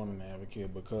not wanting to have a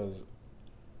kid because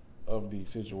of the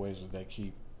situations that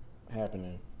keep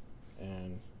happening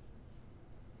and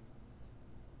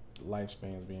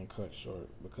lifespans being cut short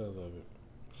because of it.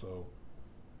 So,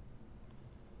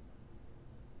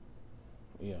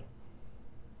 yeah.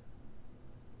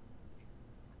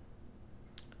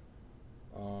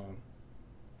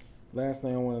 Last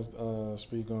thing I want to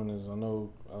speak on is I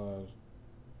know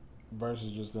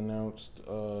Versus just announced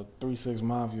 3-6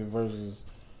 Mafia versus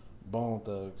Bone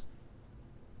Thugs.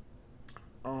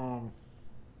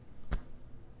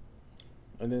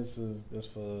 And this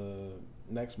for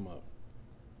next month.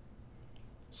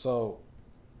 So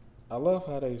I love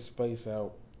how they space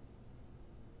out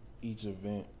each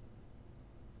event,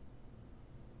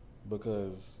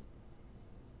 because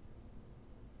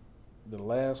the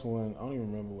last one, I don't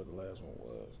even remember what the last one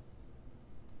was.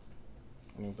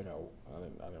 I don't even think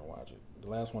I didn't watch it. The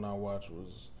last one I watched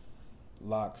was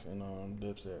Locks and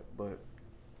Dipset, but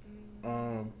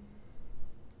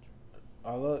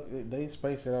I love they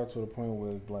spaced it out to the point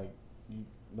where like you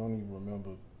don't even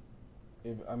remember.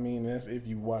 That's if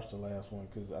you watch the last one,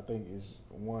 because I think it's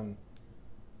one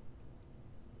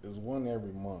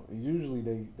every month. Usually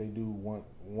they do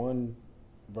one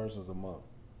versus a month,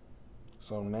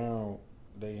 So now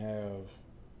they have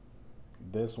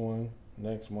this one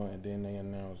next month, and then they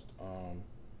announced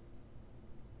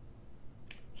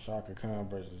Shaka Khan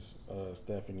versus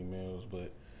Stephanie Mills,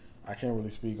 but I can't really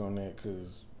speak on that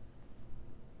because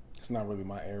it's not really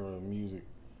my era of music.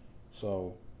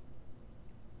 So,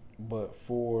 but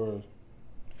for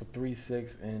 3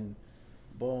 6 and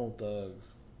Bone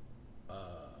Thugs,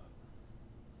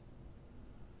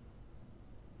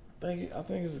 I think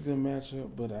it's a good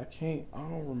matchup, but I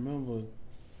don't remember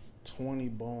 20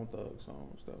 Bone Thugs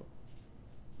songs though.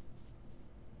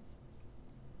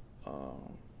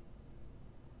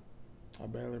 I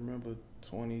barely remember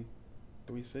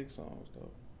 23 6 songs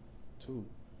though, too.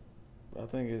 But I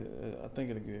think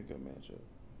it'll be a good matchup.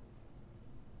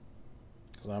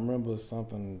 Cause I remember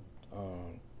something. I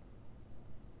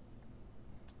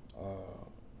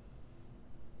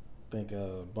think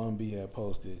Bun B had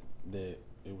posted that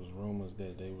it was rumors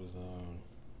that they was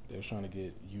trying to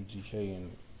get UGK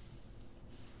and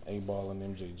A Ball and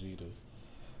MJG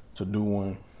to do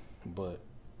one, but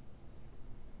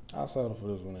I'll settle for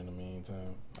this one in the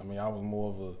meantime. I mean, I was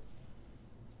more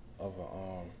of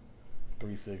a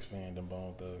 3 6 fan than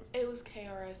Bone Thug. It was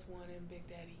KRS-One and Big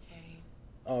Daddy Kane.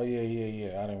 Oh yeah.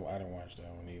 I didn't watch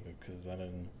that one either because I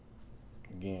didn't.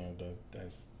 Again,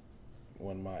 that's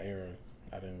wasn't my era.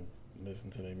 I didn't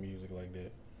listen to their music like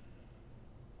that.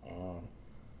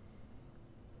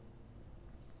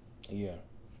 Yeah,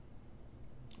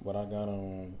 but I got I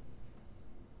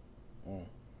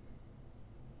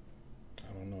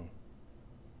don't know.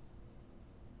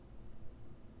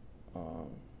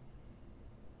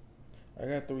 I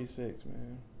got 3 6,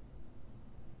 man.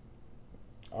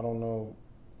 I don't know.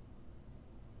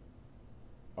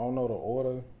 I don't know the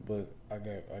order, but I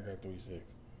got 3 6.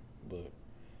 But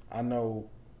I know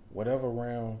whatever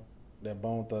round that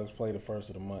Bone Thugs play the first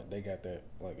of the month, they got that.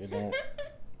 Like it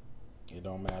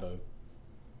don't matter.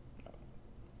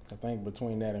 I think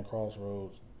between that and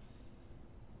Crossroads,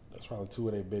 that's probably two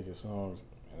of their biggest songs.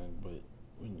 But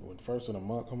when first of the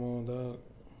month come on, dog,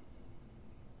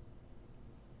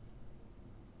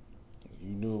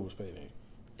 you knew it was payday.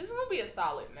 It's gonna be a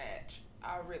solid match.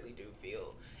 I really do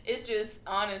feel. It's just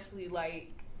honestly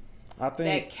like I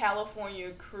think that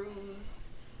California cruise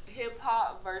hip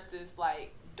hop versus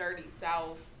like Dirty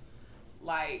South,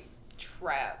 like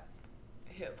trap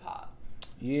hip hop.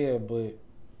 Yeah, but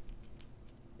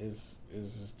it's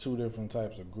just two different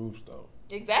types of groups though.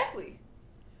 Exactly.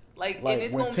 Like and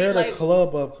it's when gonna Tear be the like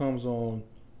Club Up comes on,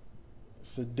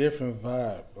 it's a different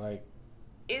vibe. Like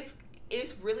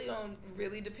it's really on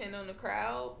really depend on the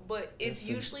crowd, but it's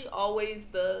usually always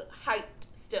the hyped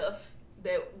stuff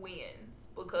that wins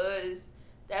because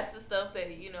that's the stuff that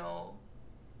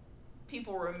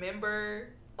people remember.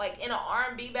 Like in an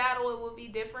R&B battle, it would be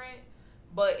different,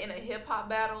 but in a hip hop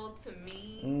battle, to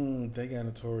me, they got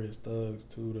Notorious Thugs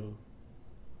too, though.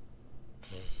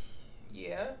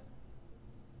 Yeah,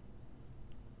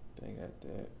 they got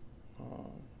that.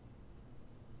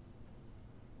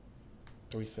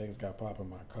 3 6 got Pop in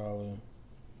My Collar.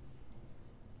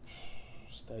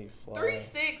 Stay Fly. 3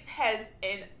 6 has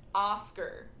an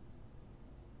Oscar.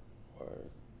 Word.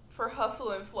 For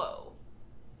Hustle and Flow.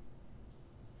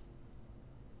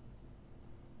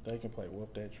 They can play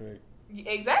Whoop That Trick.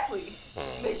 Exactly.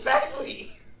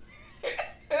 Exactly.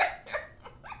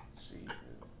 Jesus.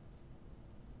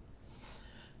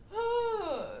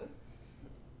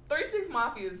 3 6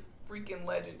 Mafia is freaking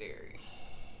legendary.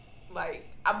 Like,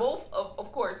 both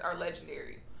of course are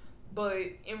legendary, but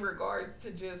in regards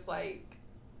to just like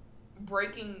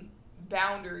breaking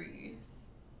boundaries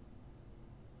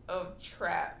of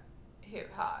trap hip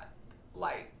hop,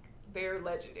 like they're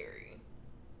legendary.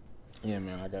 Yeah,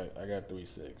 man, I got 3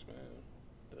 6, man.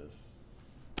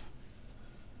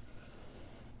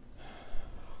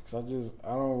 Cause I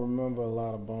don't remember a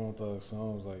lot of Bone Thugs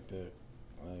songs like that.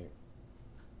 Like,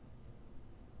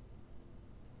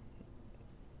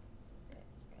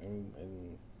 and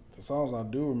the songs I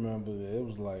do remember, it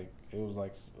was like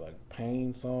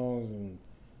pain songs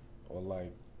or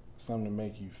like something to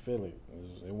make you feel it.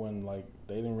 It wasn't like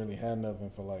they didn't really have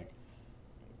nothing for like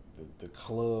the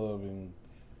club and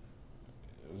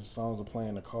the songs to play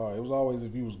in the car. It was always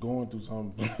if you was going through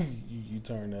something, you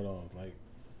turn that on. Like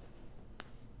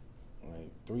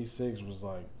 3 6 was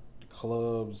like the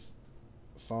clubs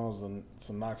songs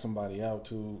to knock somebody out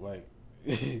to, like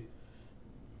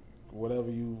whatever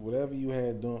you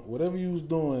had done, whatever you was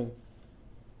doing,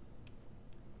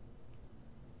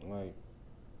 like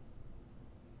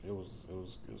it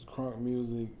was crunk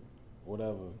music,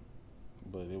 whatever,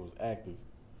 but it was active.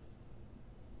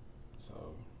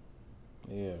 So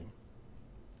yeah.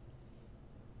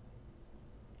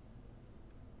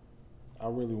 I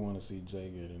really want to see Jay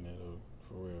get in there though,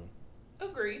 for real.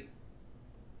 Agreed.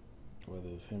 Whether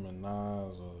it's him and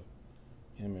Nas or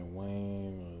him and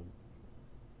Wayne or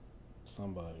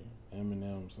somebody,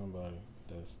 Eminem, somebody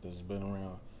that's been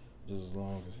around just as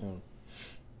long as him.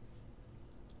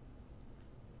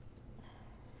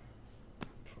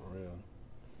 For real.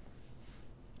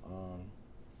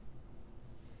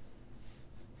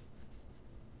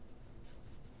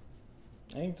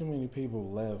 Ain't too many people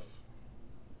left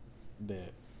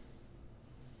that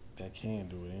can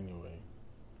do it anyway.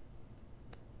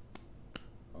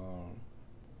 So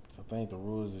I think the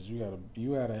rules is you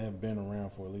gotta have been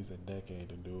around for at least a decade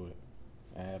to do it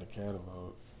and had a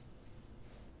catalog.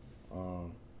 I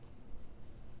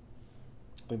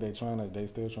think they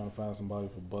still trying to find somebody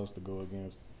for Bus to go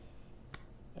against.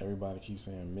 Everybody keeps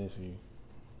saying Missy.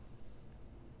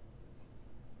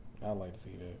 I'd like to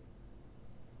see that.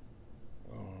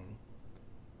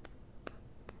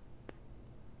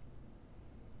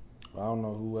 I don't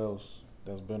know who else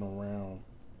that's been around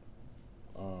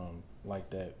like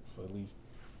that for at least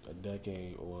a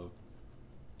decade or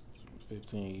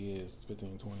 20 years that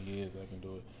can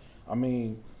do it. I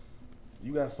mean,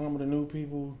 you got some of the new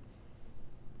people,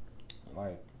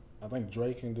 like, I think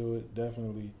Drake can do it,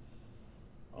 definitely.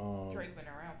 Drake been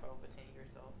around for over 10 years,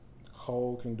 so.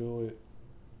 Cole can do it.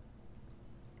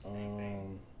 Same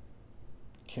thing.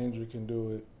 Kendrick can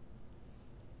do it.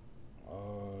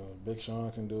 Big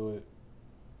Sean can do it.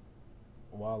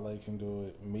 Wale can do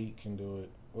it. Meek can do it.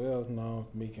 Well, no,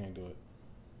 Meek can't do it.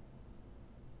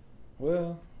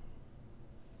 Well,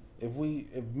 if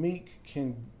Meek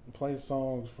can play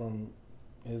songs from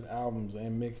his albums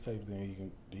and mixtapes,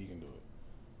 then he can do it.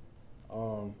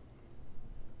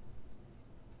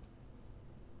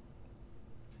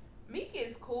 Meek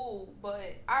is cool,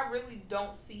 but I really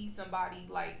don't see somebody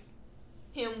like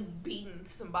him beating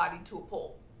somebody to a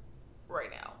pulp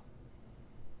right now.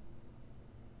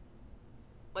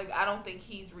 Like, I don't think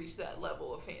he's reached that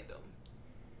level of fandom.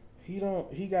 He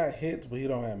got hits, but he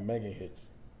don't have mega hits.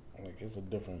 Like, it's a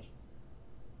difference.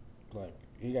 Like,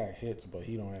 he got hits, but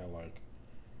he don't have, like,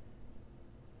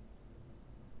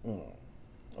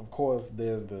 of course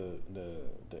there's the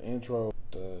intro,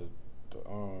 the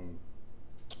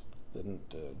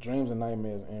Dreams and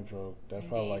Nightmares intro. That's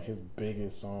probably like his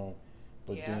biggest song.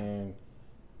 But then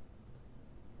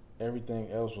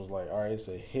everything else was like, all right, it's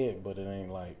a hit, but it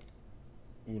ain't like,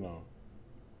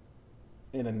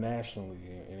 internationally,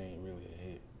 it ain't really a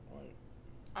hit. Like,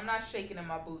 I'm not shaking in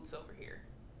my boots over here.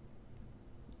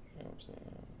 You know what I'm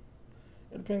saying?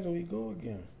 It depends who you go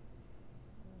against.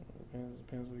 It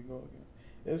depends who you go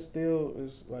against.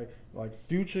 It's like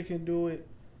Future can do it,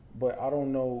 but I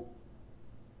don't know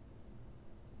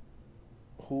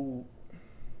who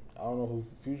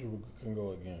Future can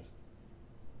go against.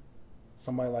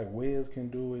 Somebody like Wiz can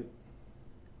do it.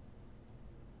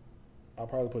 I'll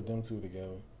probably put them two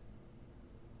together.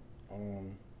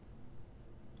 Who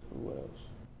else?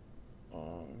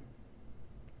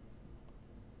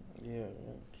 Yeah,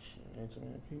 ain't too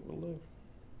many people left.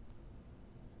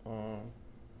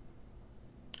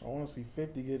 I want to see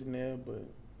 50 get in there, but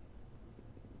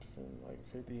like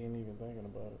 50 ain't even thinking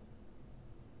about it.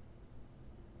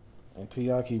 And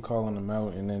T.I. keep calling them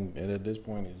out, and then at this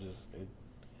point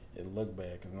it looked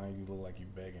bad because now you look like you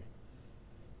begging.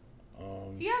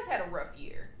 T.I.'s had a rough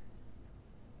year.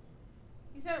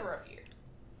 He's had a rough year.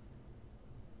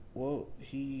 Well,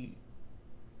 he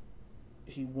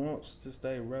wants to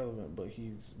stay relevant, but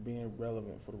he's being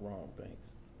relevant for the wrong things.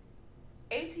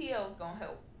 ATL's gonna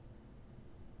help.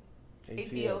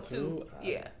 ATL 2?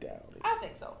 Yeah. I doubt it. I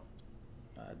think so.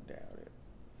 I doubt it.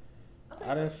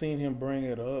 I didn't seen him bring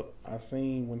it up. I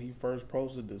seen when he first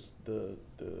posted the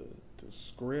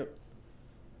script,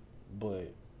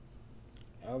 but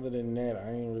other than that,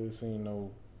 I ain't really seen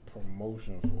no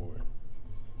promotion for it.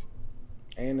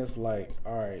 And it's like,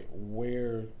 all right,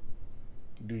 where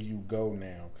do you go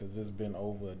now? Because it's been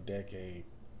over a decade.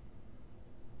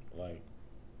 Like,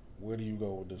 where do you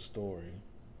go with the story?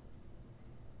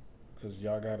 Because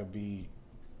y'all got to be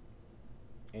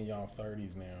in y'all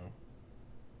 30s now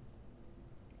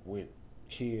with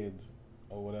kids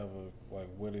or whatever. Like,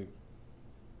 what it...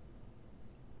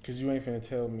 Because you ain't finna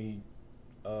tell me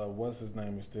what's his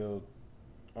name is still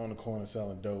on the corner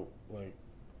selling dope. Like...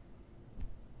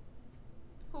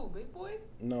 Who, Big Boy?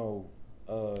 No,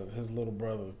 his little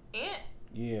brother. Ant?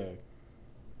 Yeah.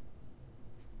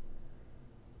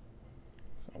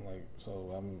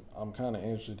 I'm kind of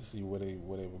interested to see where they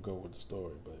would go with the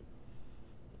story, but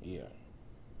yeah.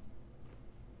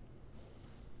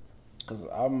 Cause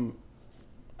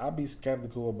I'd be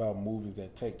skeptical about movies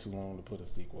that take too long to put a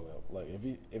sequel out. Like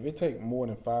if it take more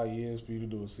than 5 years for you to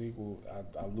do a sequel,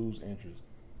 I lose interest.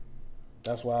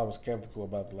 That's why I was skeptical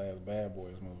about the last Bad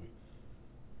Boys movie.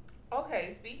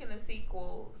 Okay, speaking of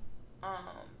sequels,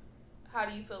 how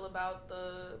do you feel about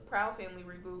the Proud Family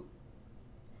reboot?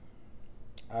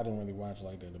 I didn't really watch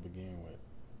like that to begin with,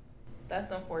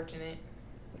 That's unfortunate.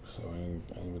 so I ain't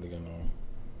really got no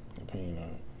opinion on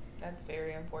it. That's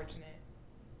very unfortunate.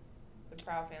 The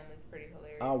Proud Family's pretty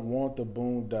hilarious. I want the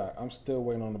Boondocks. I'm still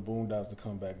waiting on the Boondocks to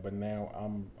come back, but now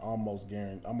I'm almost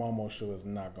sure it's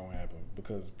not gonna happen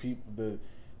because the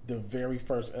very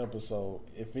first episode,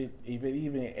 if it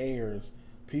even airs,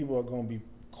 people are gonna be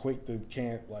quick to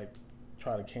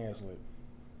try to cancel it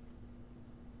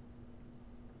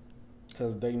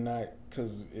because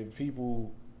if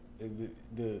people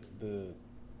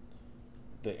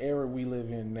the era we live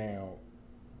in now,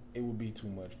 it would be too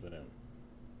much for them.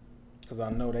 Because I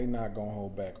know they not going to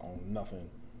hold back on nothing.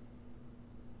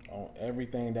 On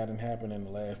everything that done happened in the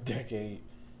last decade,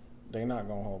 they not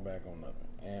going to hold back on nothing.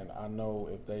 And I know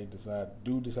if they decide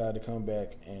to come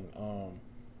back and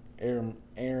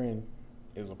Aaron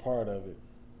is a part of it,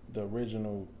 the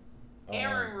original...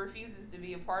 Aaron refuses to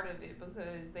be a part of it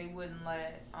because they wouldn't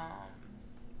let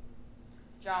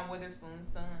John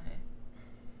Witherspoon's son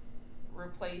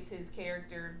replace his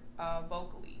character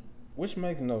vocally. Which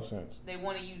makes no sense. They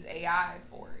want to use AI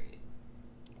for it.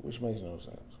 Which makes no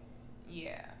sense.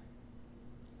 Yeah.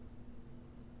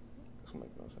 Which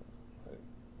makes no sense. Like,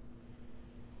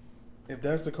 if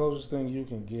that's the closest thing you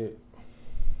can get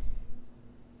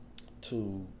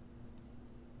to,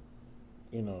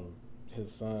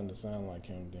 his son to sound like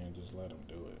him, then just let him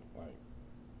do it. Like,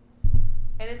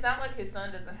 and it's not like his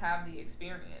son doesn't have the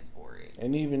experience for it.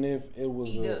 And even if it was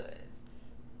he does.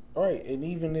 Right, and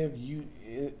even if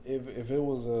if it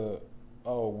was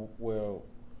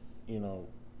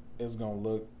it's gonna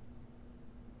look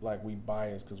like we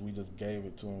biased because we just gave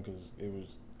it to him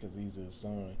because he's his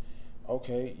son.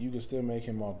 Okay, you can still make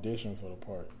him audition for the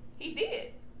part. He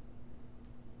did.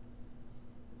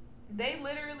 They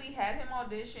literally had him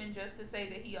audition just to say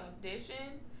that he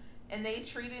auditioned, and they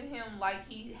treated him like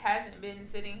he hasn't been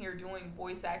sitting here doing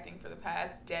voice acting for the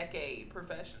past decade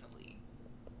professionally.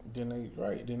 Then they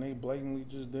blatantly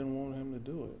just didn't want him to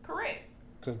do it. Correct.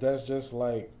 Because that's just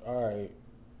like, all right,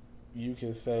 you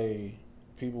could say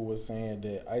people were saying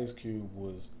that Ice Cube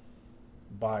was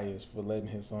biased for letting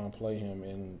his son play him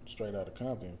in Straight Outta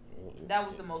Compton. That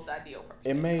was the most ideal person.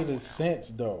 It made a sense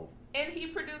though. And he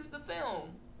produced the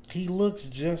film. He looks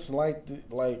just like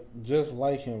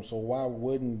him. So why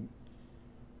wouldn't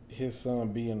his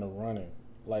son be in the running?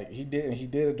 Like he did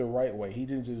it the right way. He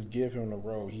didn't just give him the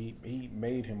role. He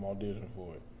made him audition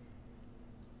for it.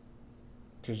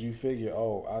 Cause you figure,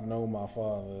 I know my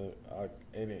father,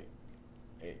 and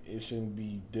it shouldn't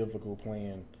be difficult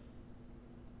playing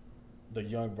the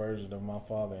young version of my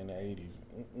father in the 80s.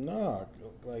 Nah,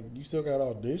 like you still got to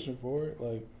audition for it.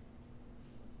 Like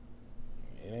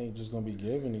it ain't just gonna be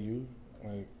given to you.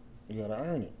 Like you gotta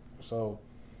earn it. So.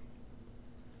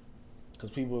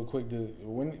 Because people are quick to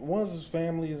once his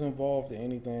family is involved in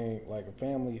anything, like a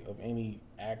family of any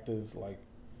actors, like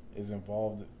is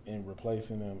involved in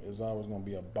replacing them, is always going to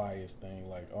be a biased thing.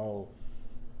 Like,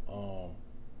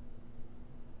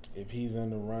 if he's in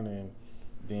the running,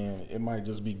 then it might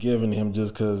just be given him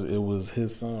just because it was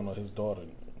his son or his daughter.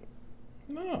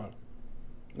 No,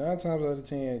 9 times out of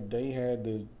 10, they had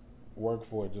to work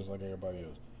for it just like everybody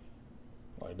else.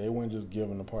 Like they weren't just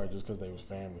given the part just because they was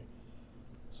family.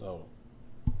 So.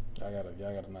 Y'all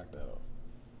gotta knock that off.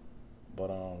 But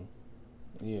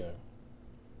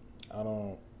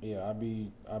I'd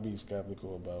be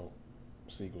skeptical about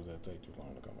sequels that take too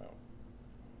long to come out.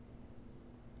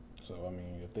 So I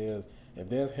mean,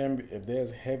 if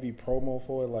there's heavy promo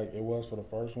for it like it was for the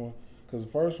first one, because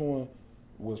the first one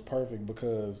was perfect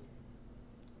because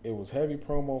it was heavy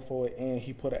promo for it, and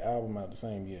he put an album out the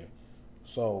same year,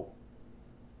 so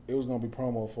it was gonna be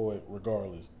promo for it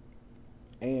regardless,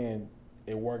 and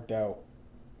it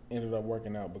ended up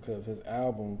working out because his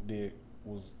album did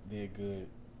good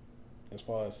as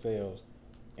far as sales,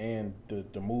 and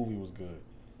the movie was good.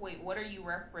 Wait, what are you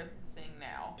referencing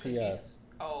now? T.I.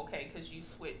 Okay, because you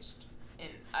switched, and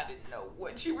I didn't know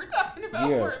what you were talking about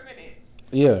for a minute.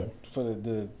 Yeah, for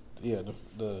the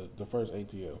first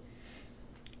ATL.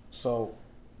 So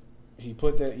he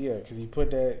put that, because he put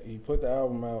the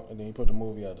album out and then he put the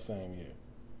movie out the same year.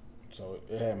 So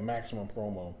it had maximum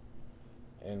promo.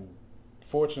 And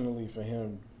fortunately for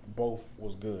him, both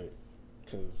was good,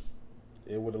 because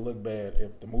it would have looked bad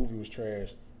if the movie was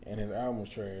trash and his album was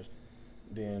trash.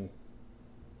 Then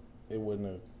it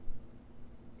wouldn't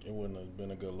It wouldn't have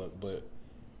been a good look. But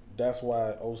that's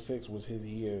why '06 was his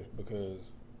year because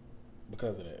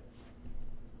of that.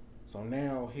 So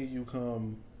now here you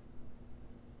come.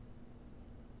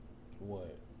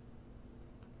 What?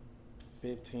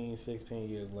 15, 16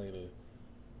 years later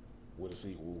with a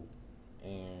sequel,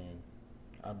 and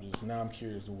I'm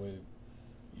curious of where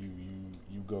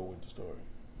you go with the story.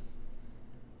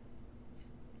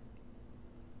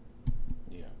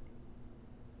 Yeah,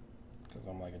 because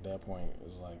I'm like, at that point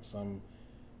it's like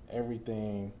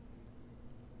everything.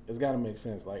 It's got to make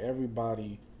sense. Like,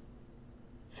 everybody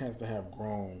has to have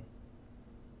grown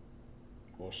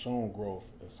or shown growth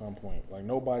at some point. Like,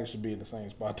 nobody should be in the same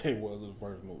spot they was in the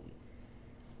first movie.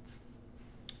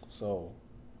 So,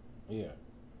 yeah.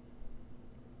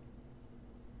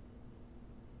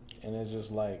 And it's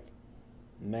just like,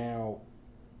 now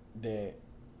that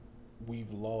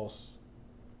we've lost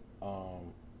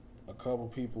a couple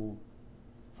people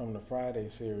from the Friday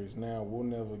series, now we'll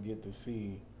never get to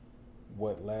see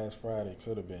what Last Friday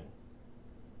could have been.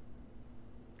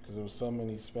 Because there was so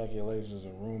many speculations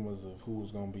and rumors of who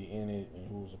was going to be in it and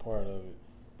who was a part of it.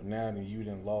 But now that you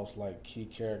done lost like key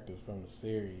characters from the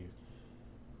series,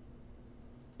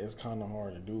 it's kind of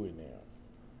hard to do it now.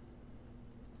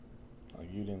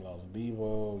 Like, you done lost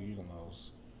Devo, you done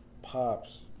lost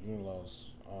Pops, you done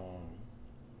lost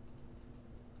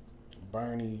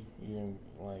Bernie, you done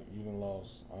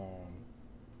lost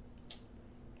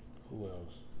who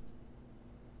else?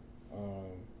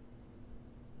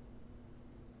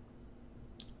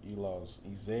 You lost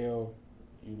Ezell,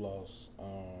 you lost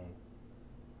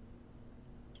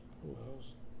who else?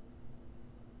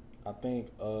 I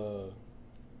think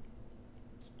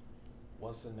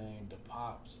what's the name? The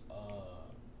Pops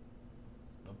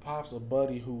a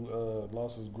buddy who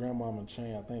lost his grandmama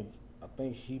Chain. I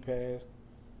think he passed.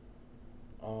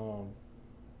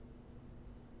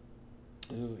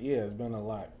 It's been a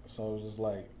lot. So it's just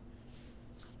like,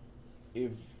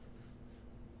 if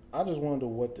I just wonder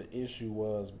what the issue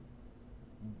was,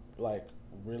 like,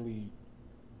 really,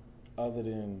 other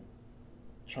than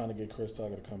trying to get Chris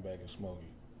Tucker to come back as Smokey.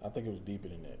 I think it was deeper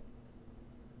than that.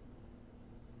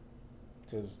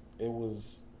 Because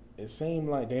it seemed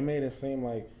like, they made it seem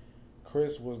like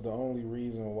Chris was the only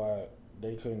reason why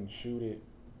they couldn't shoot it,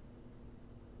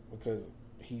 because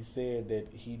he said that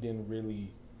he didn't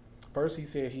really, first he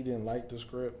said he didn't like the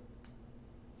script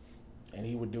and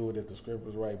he would do it if the script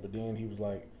was right, but then he was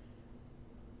like,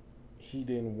 he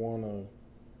didn't want to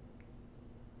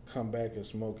come back as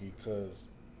Smokey because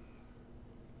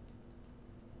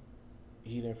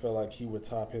he didn't feel like he would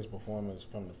top his performance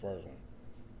from the first one.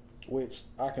 Which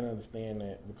I can understand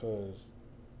that, because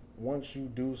once you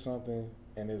do something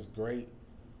and it's great,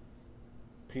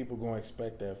 people gonna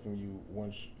expect that from you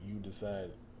once you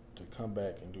decide to come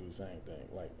back and do the same thing.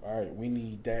 Like, all right, we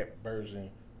need that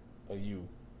version of you,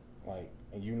 like,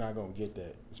 and you're not gonna get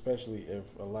that, especially if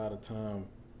a lot of time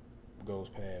goes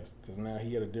past. Because now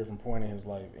he at a different point in his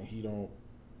life, and he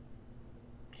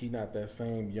not that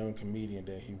same young comedian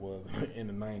that he was in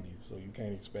the '90s. So you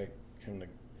can't expect him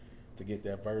to get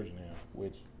that version now,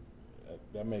 which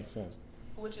that makes sense.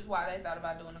 Which is why they thought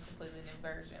about doing a completely new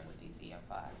version with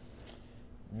DCM5.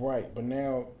 Right, but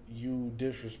now you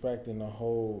disrespecting the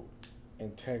whole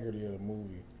integrity of the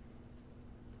movie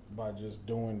by just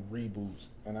doing reboots,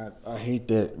 and I hate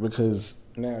that, because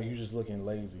now you just looking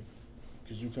lazy,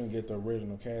 because you couldn't get the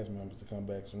original cast members to come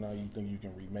back, so now you think you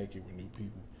can remake it with new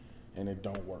people, and it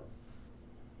don't work.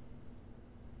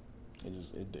 It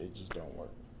just don't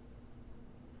work.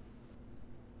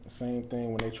 The same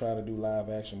thing when they try to do live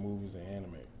action movies and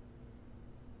anime.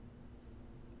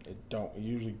 It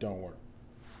usually don't work.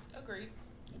 Agreed.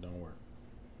 It don't work.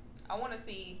 I want to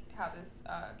see how this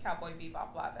Cowboy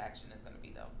Bebop live action is going to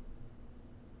be, though.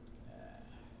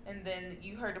 And then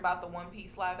you heard about the One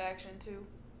Piece live action too,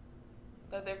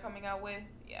 that they're coming out with.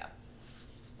 Yeah.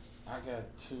 I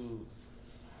got two.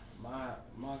 My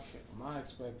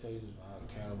expectations for how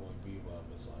Cowboy Bebop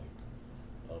is like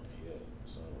up here,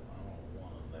 so I don't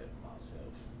want to let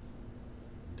myself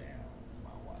down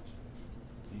by watching it.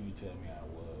 You can tell me how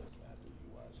it was after you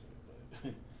watch it,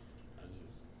 but I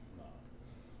just no.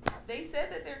 They said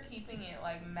that they're keeping it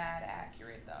like mad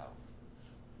accurate though.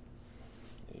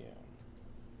 Yeah.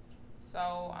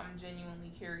 So I'm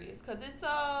genuinely curious, cause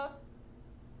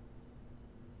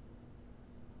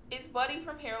it's Buddy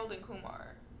from Harold and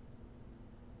Kumar.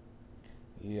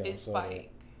 Yeah. It's Spike.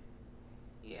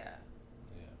 Yeah.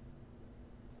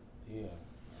 Yeah.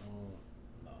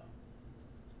 No.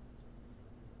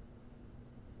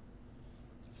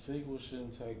 Sequel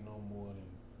shouldn't take no more than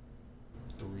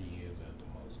 3 years at the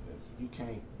most. If you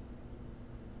can't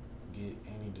get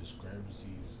any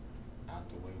discrepancies out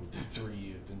the way within 3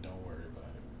 years, then don't worry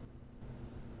about it.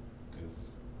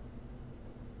 Because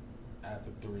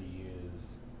after 3 years,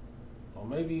 or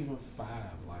maybe even 5,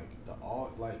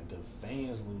 the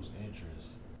fans lose interest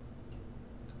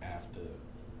after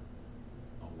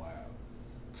a while.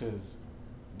 Because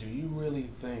do you really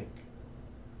think?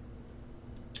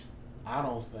 I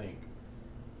don't think,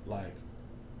 like,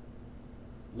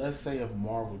 let's say if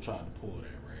Marvel tried to pull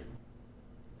that, right?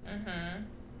 Mm-hmm.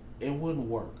 It wouldn't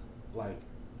work. Like,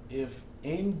 if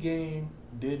Endgame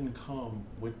didn't come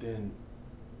within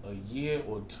a year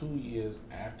or 2 years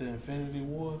after Infinity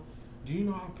War, do you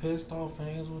know how pissed off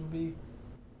fans would be?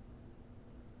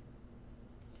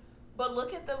 But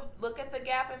look at the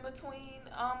gap in between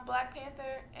Black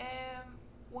Panther and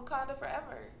Wakanda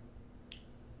Forever.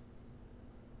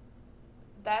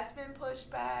 That's been pushed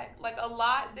back. Like a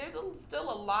lot. There's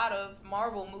still a lot of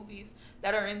Marvel movies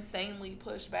that are insanely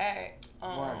pushed back.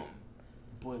 Right.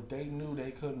 But they knew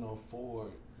they couldn't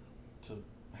afford to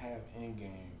have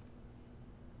Endgame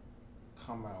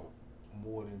come out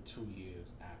more than 2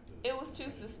 years after. It was too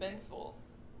suspenseful.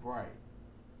 Right.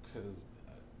 Because,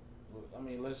 I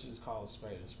mean, let's just call it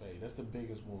spade a spade. That's the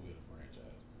biggest movie of the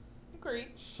franchise.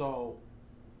 Agreed. So,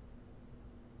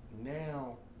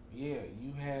 now, yeah,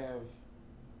 you have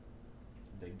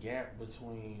the gap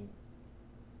between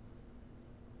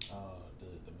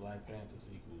the Black Panther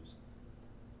sequels.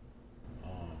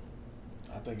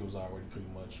 I think it was already pretty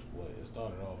much what it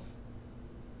started off.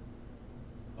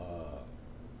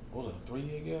 What was it, a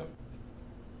 3-year gap?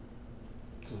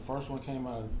 Because the first one came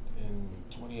out in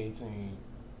 2018,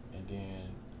 and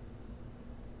then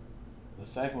the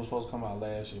second was supposed to come out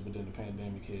last year, but then the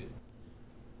pandemic hit.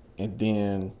 And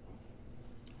then,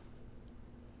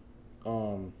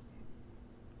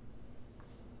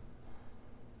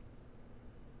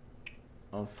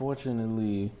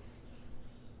 unfortunately,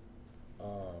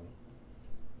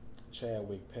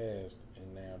 Chadwick passed,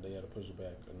 and now they had to push it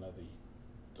back another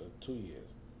 2 years.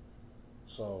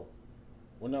 So,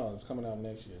 well, no, it's coming out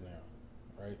next year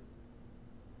now, right?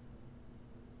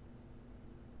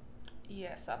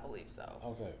 Yes, I believe so.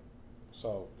 Okay,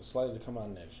 so it's slated to come out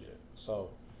next year.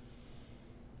 So,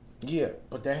 yeah,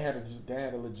 but that had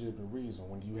a legitimate reason.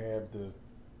 When you have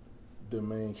the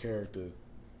main character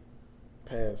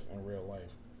pass in real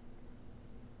life,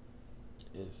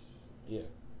 it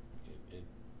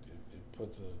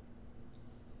puts a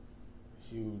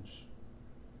huge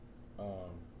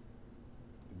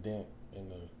dent in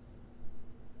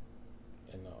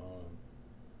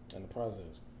the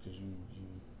process, because you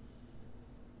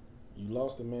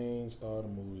lost the main star of the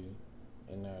movie,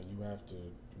 and now you have to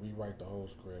rewrite the whole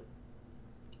script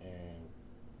and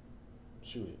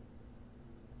shoot it.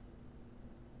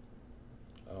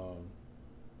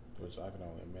 Which I can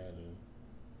only imagine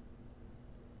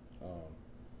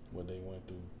what they went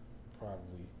through.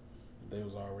 Probably they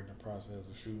was already in the process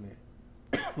of shooting it,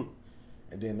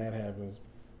 and then that happens,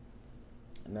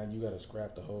 and now you got to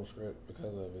scrap the whole script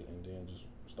because of it, and then just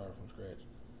start from scratch.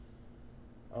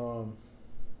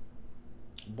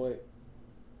 But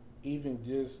even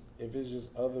just if it's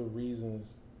just other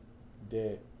reasons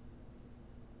that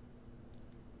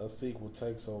a sequel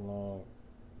takes so long,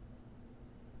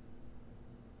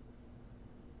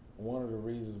 one of the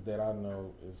reasons that I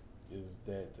know is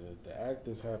that the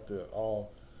actors have to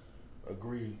all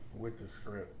agree with the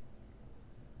script,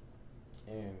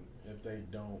 and if they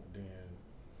don't, then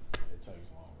it takes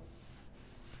longer.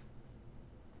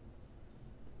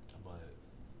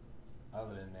 But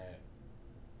other than that,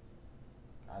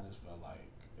 I just felt like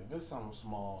if it's something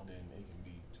small, then it can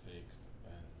be fixed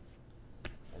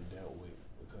and dealt with,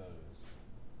 because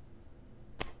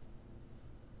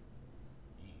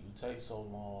you take so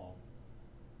long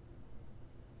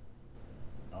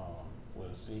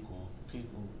with a sequel,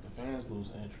 the fans lose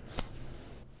interest.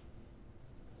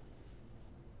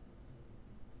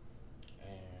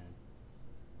 And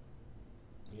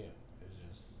yeah,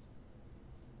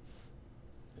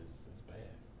 it's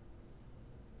bad.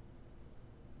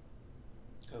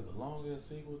 Because the longer a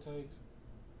sequel takes,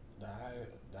 the higher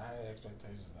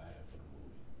expectations I have for the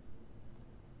movie.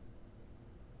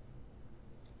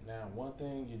 Now, one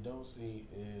thing you don't see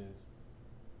is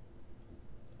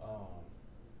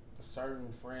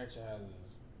certain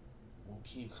franchises will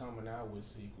keep coming out with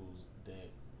sequels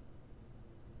that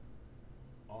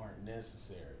aren't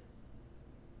necessary,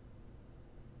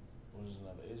 which is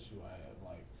another issue I have.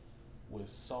 Like with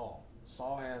Saw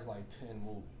has like 10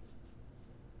 movies.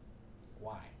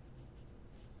 Why?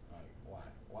 Like why?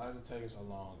 Why is it taking so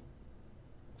long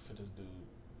for this dude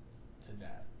to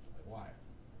die? Like why?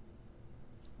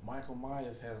 Michael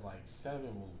Myers has like 7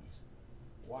 movies.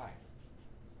 Why?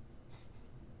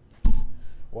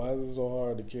 Why is it so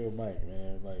hard to kill Mike,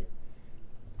 man? Like,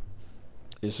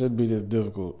 It should be this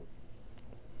difficult.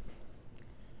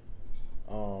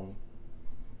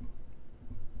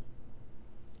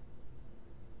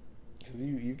 Cause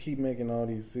you keep making all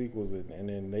these sequels and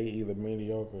then they either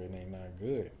mediocre and they not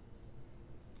good.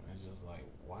 It's just like,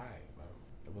 why, bro?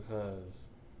 Because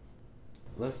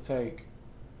let's take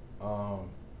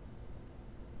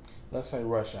let's say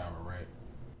Rush Hour, right?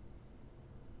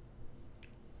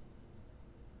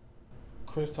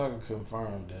 Chris Tucker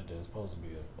confirmed that there's supposed to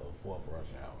be a fourth Rush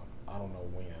Hour. I don't know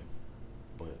when,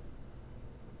 but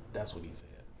that's what he said.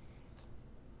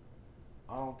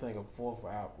 I don't think a fourth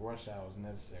Rush Hour is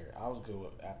necessary. I was good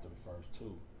after the first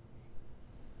two.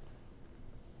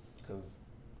 Because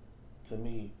to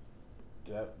me,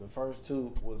 the first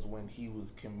two was when he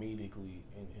was comedically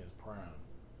in his prime.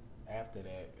 After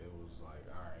that, it was like,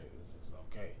 alright, this is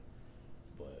okay.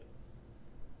 But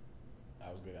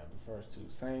I was good after the first two.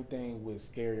 Same thing with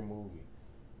Scary Movie.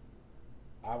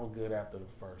 I was good after the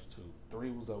first two.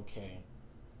 3 was okay.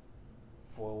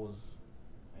 4 was,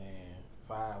 and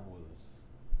 5 was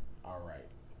alright.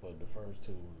 But the first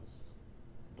two was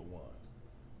the ones.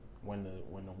 When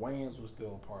the Wayans was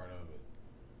still a part of it,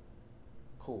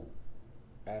 cool.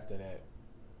 After that,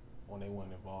 when they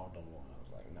weren't involved no more, I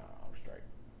was like, nah, I'm straight.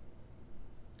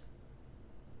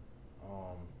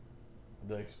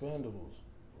 The Expendables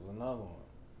was another one.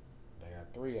 They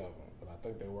got 3 of them, but I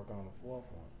think they're working on the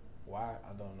 4th one. Why?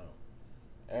 I don't know.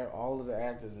 All of the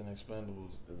actors in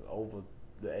Expendables is over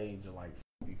the age of like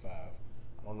 65. I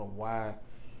don't know why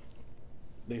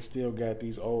they still got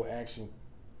these old action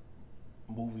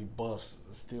movie buffs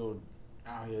still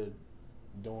out here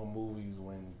doing movies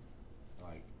when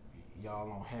like y'all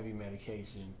on heavy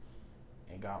medication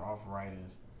and got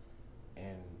arthritis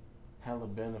and hella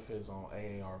benefits on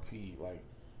AARP. Like,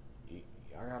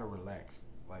 I gotta relax.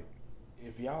 Like,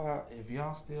 if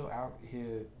y'all still out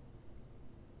here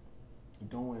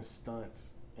doing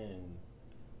stunts and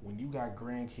when you got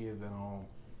grandkids at home,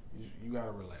 you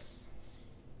gotta relax.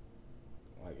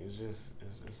 Like,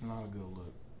 it's not a good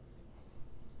look.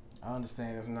 I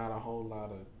understand there's not a whole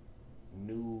lot of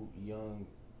new young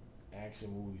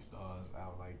action movie stars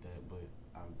out like that, but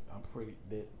I'm pretty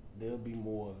that there'll be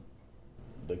more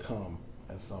to come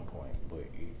at some point.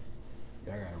 But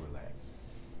y'all gotta relax.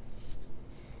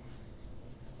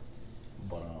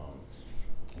 But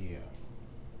yeah,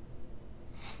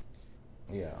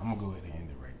 I'm gonna go ahead and end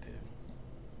it right there.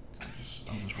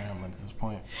 I'm just rambling at this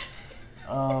point.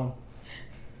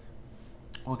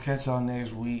 We'll catch y'all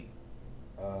next week.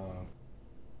 Y'all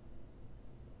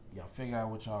figure out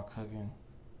what y'all cooking.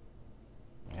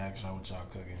 Ask y'all what y'all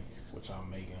cooking, what y'all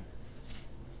making.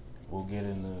 We'll get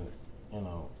into,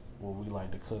 what we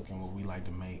like to cook and what we like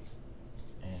to make.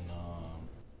 And,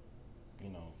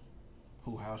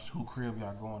 who crib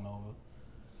y'all going over.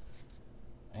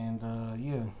 And,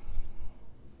 yeah.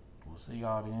 We'll see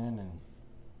y'all then. And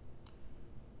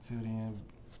till then,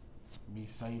 be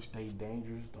safe, stay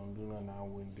dangerous. Don't do nothing I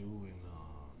wouldn't do. And,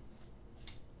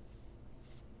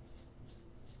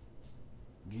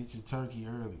 get your turkey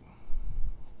early.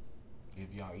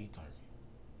 If y'all eat turkey.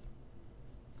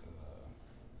 Cause,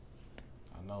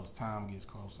 I know as time gets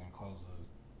closer and closer,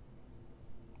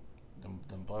 them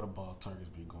butterball turkeys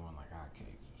be going like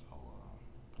hotcakes. So,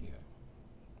 yeah.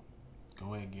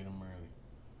 Go ahead and get them early.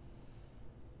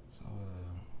 So,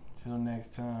 till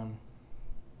next time,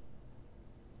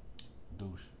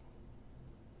 douche.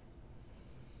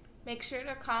 Make sure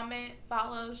to comment,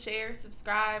 follow, share,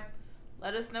 subscribe.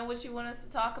 Let us know what you want us to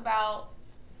talk about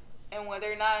and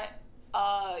whether or not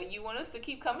you want us to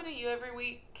keep coming to you every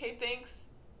week. Okay, thanks.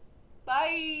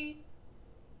 Bye.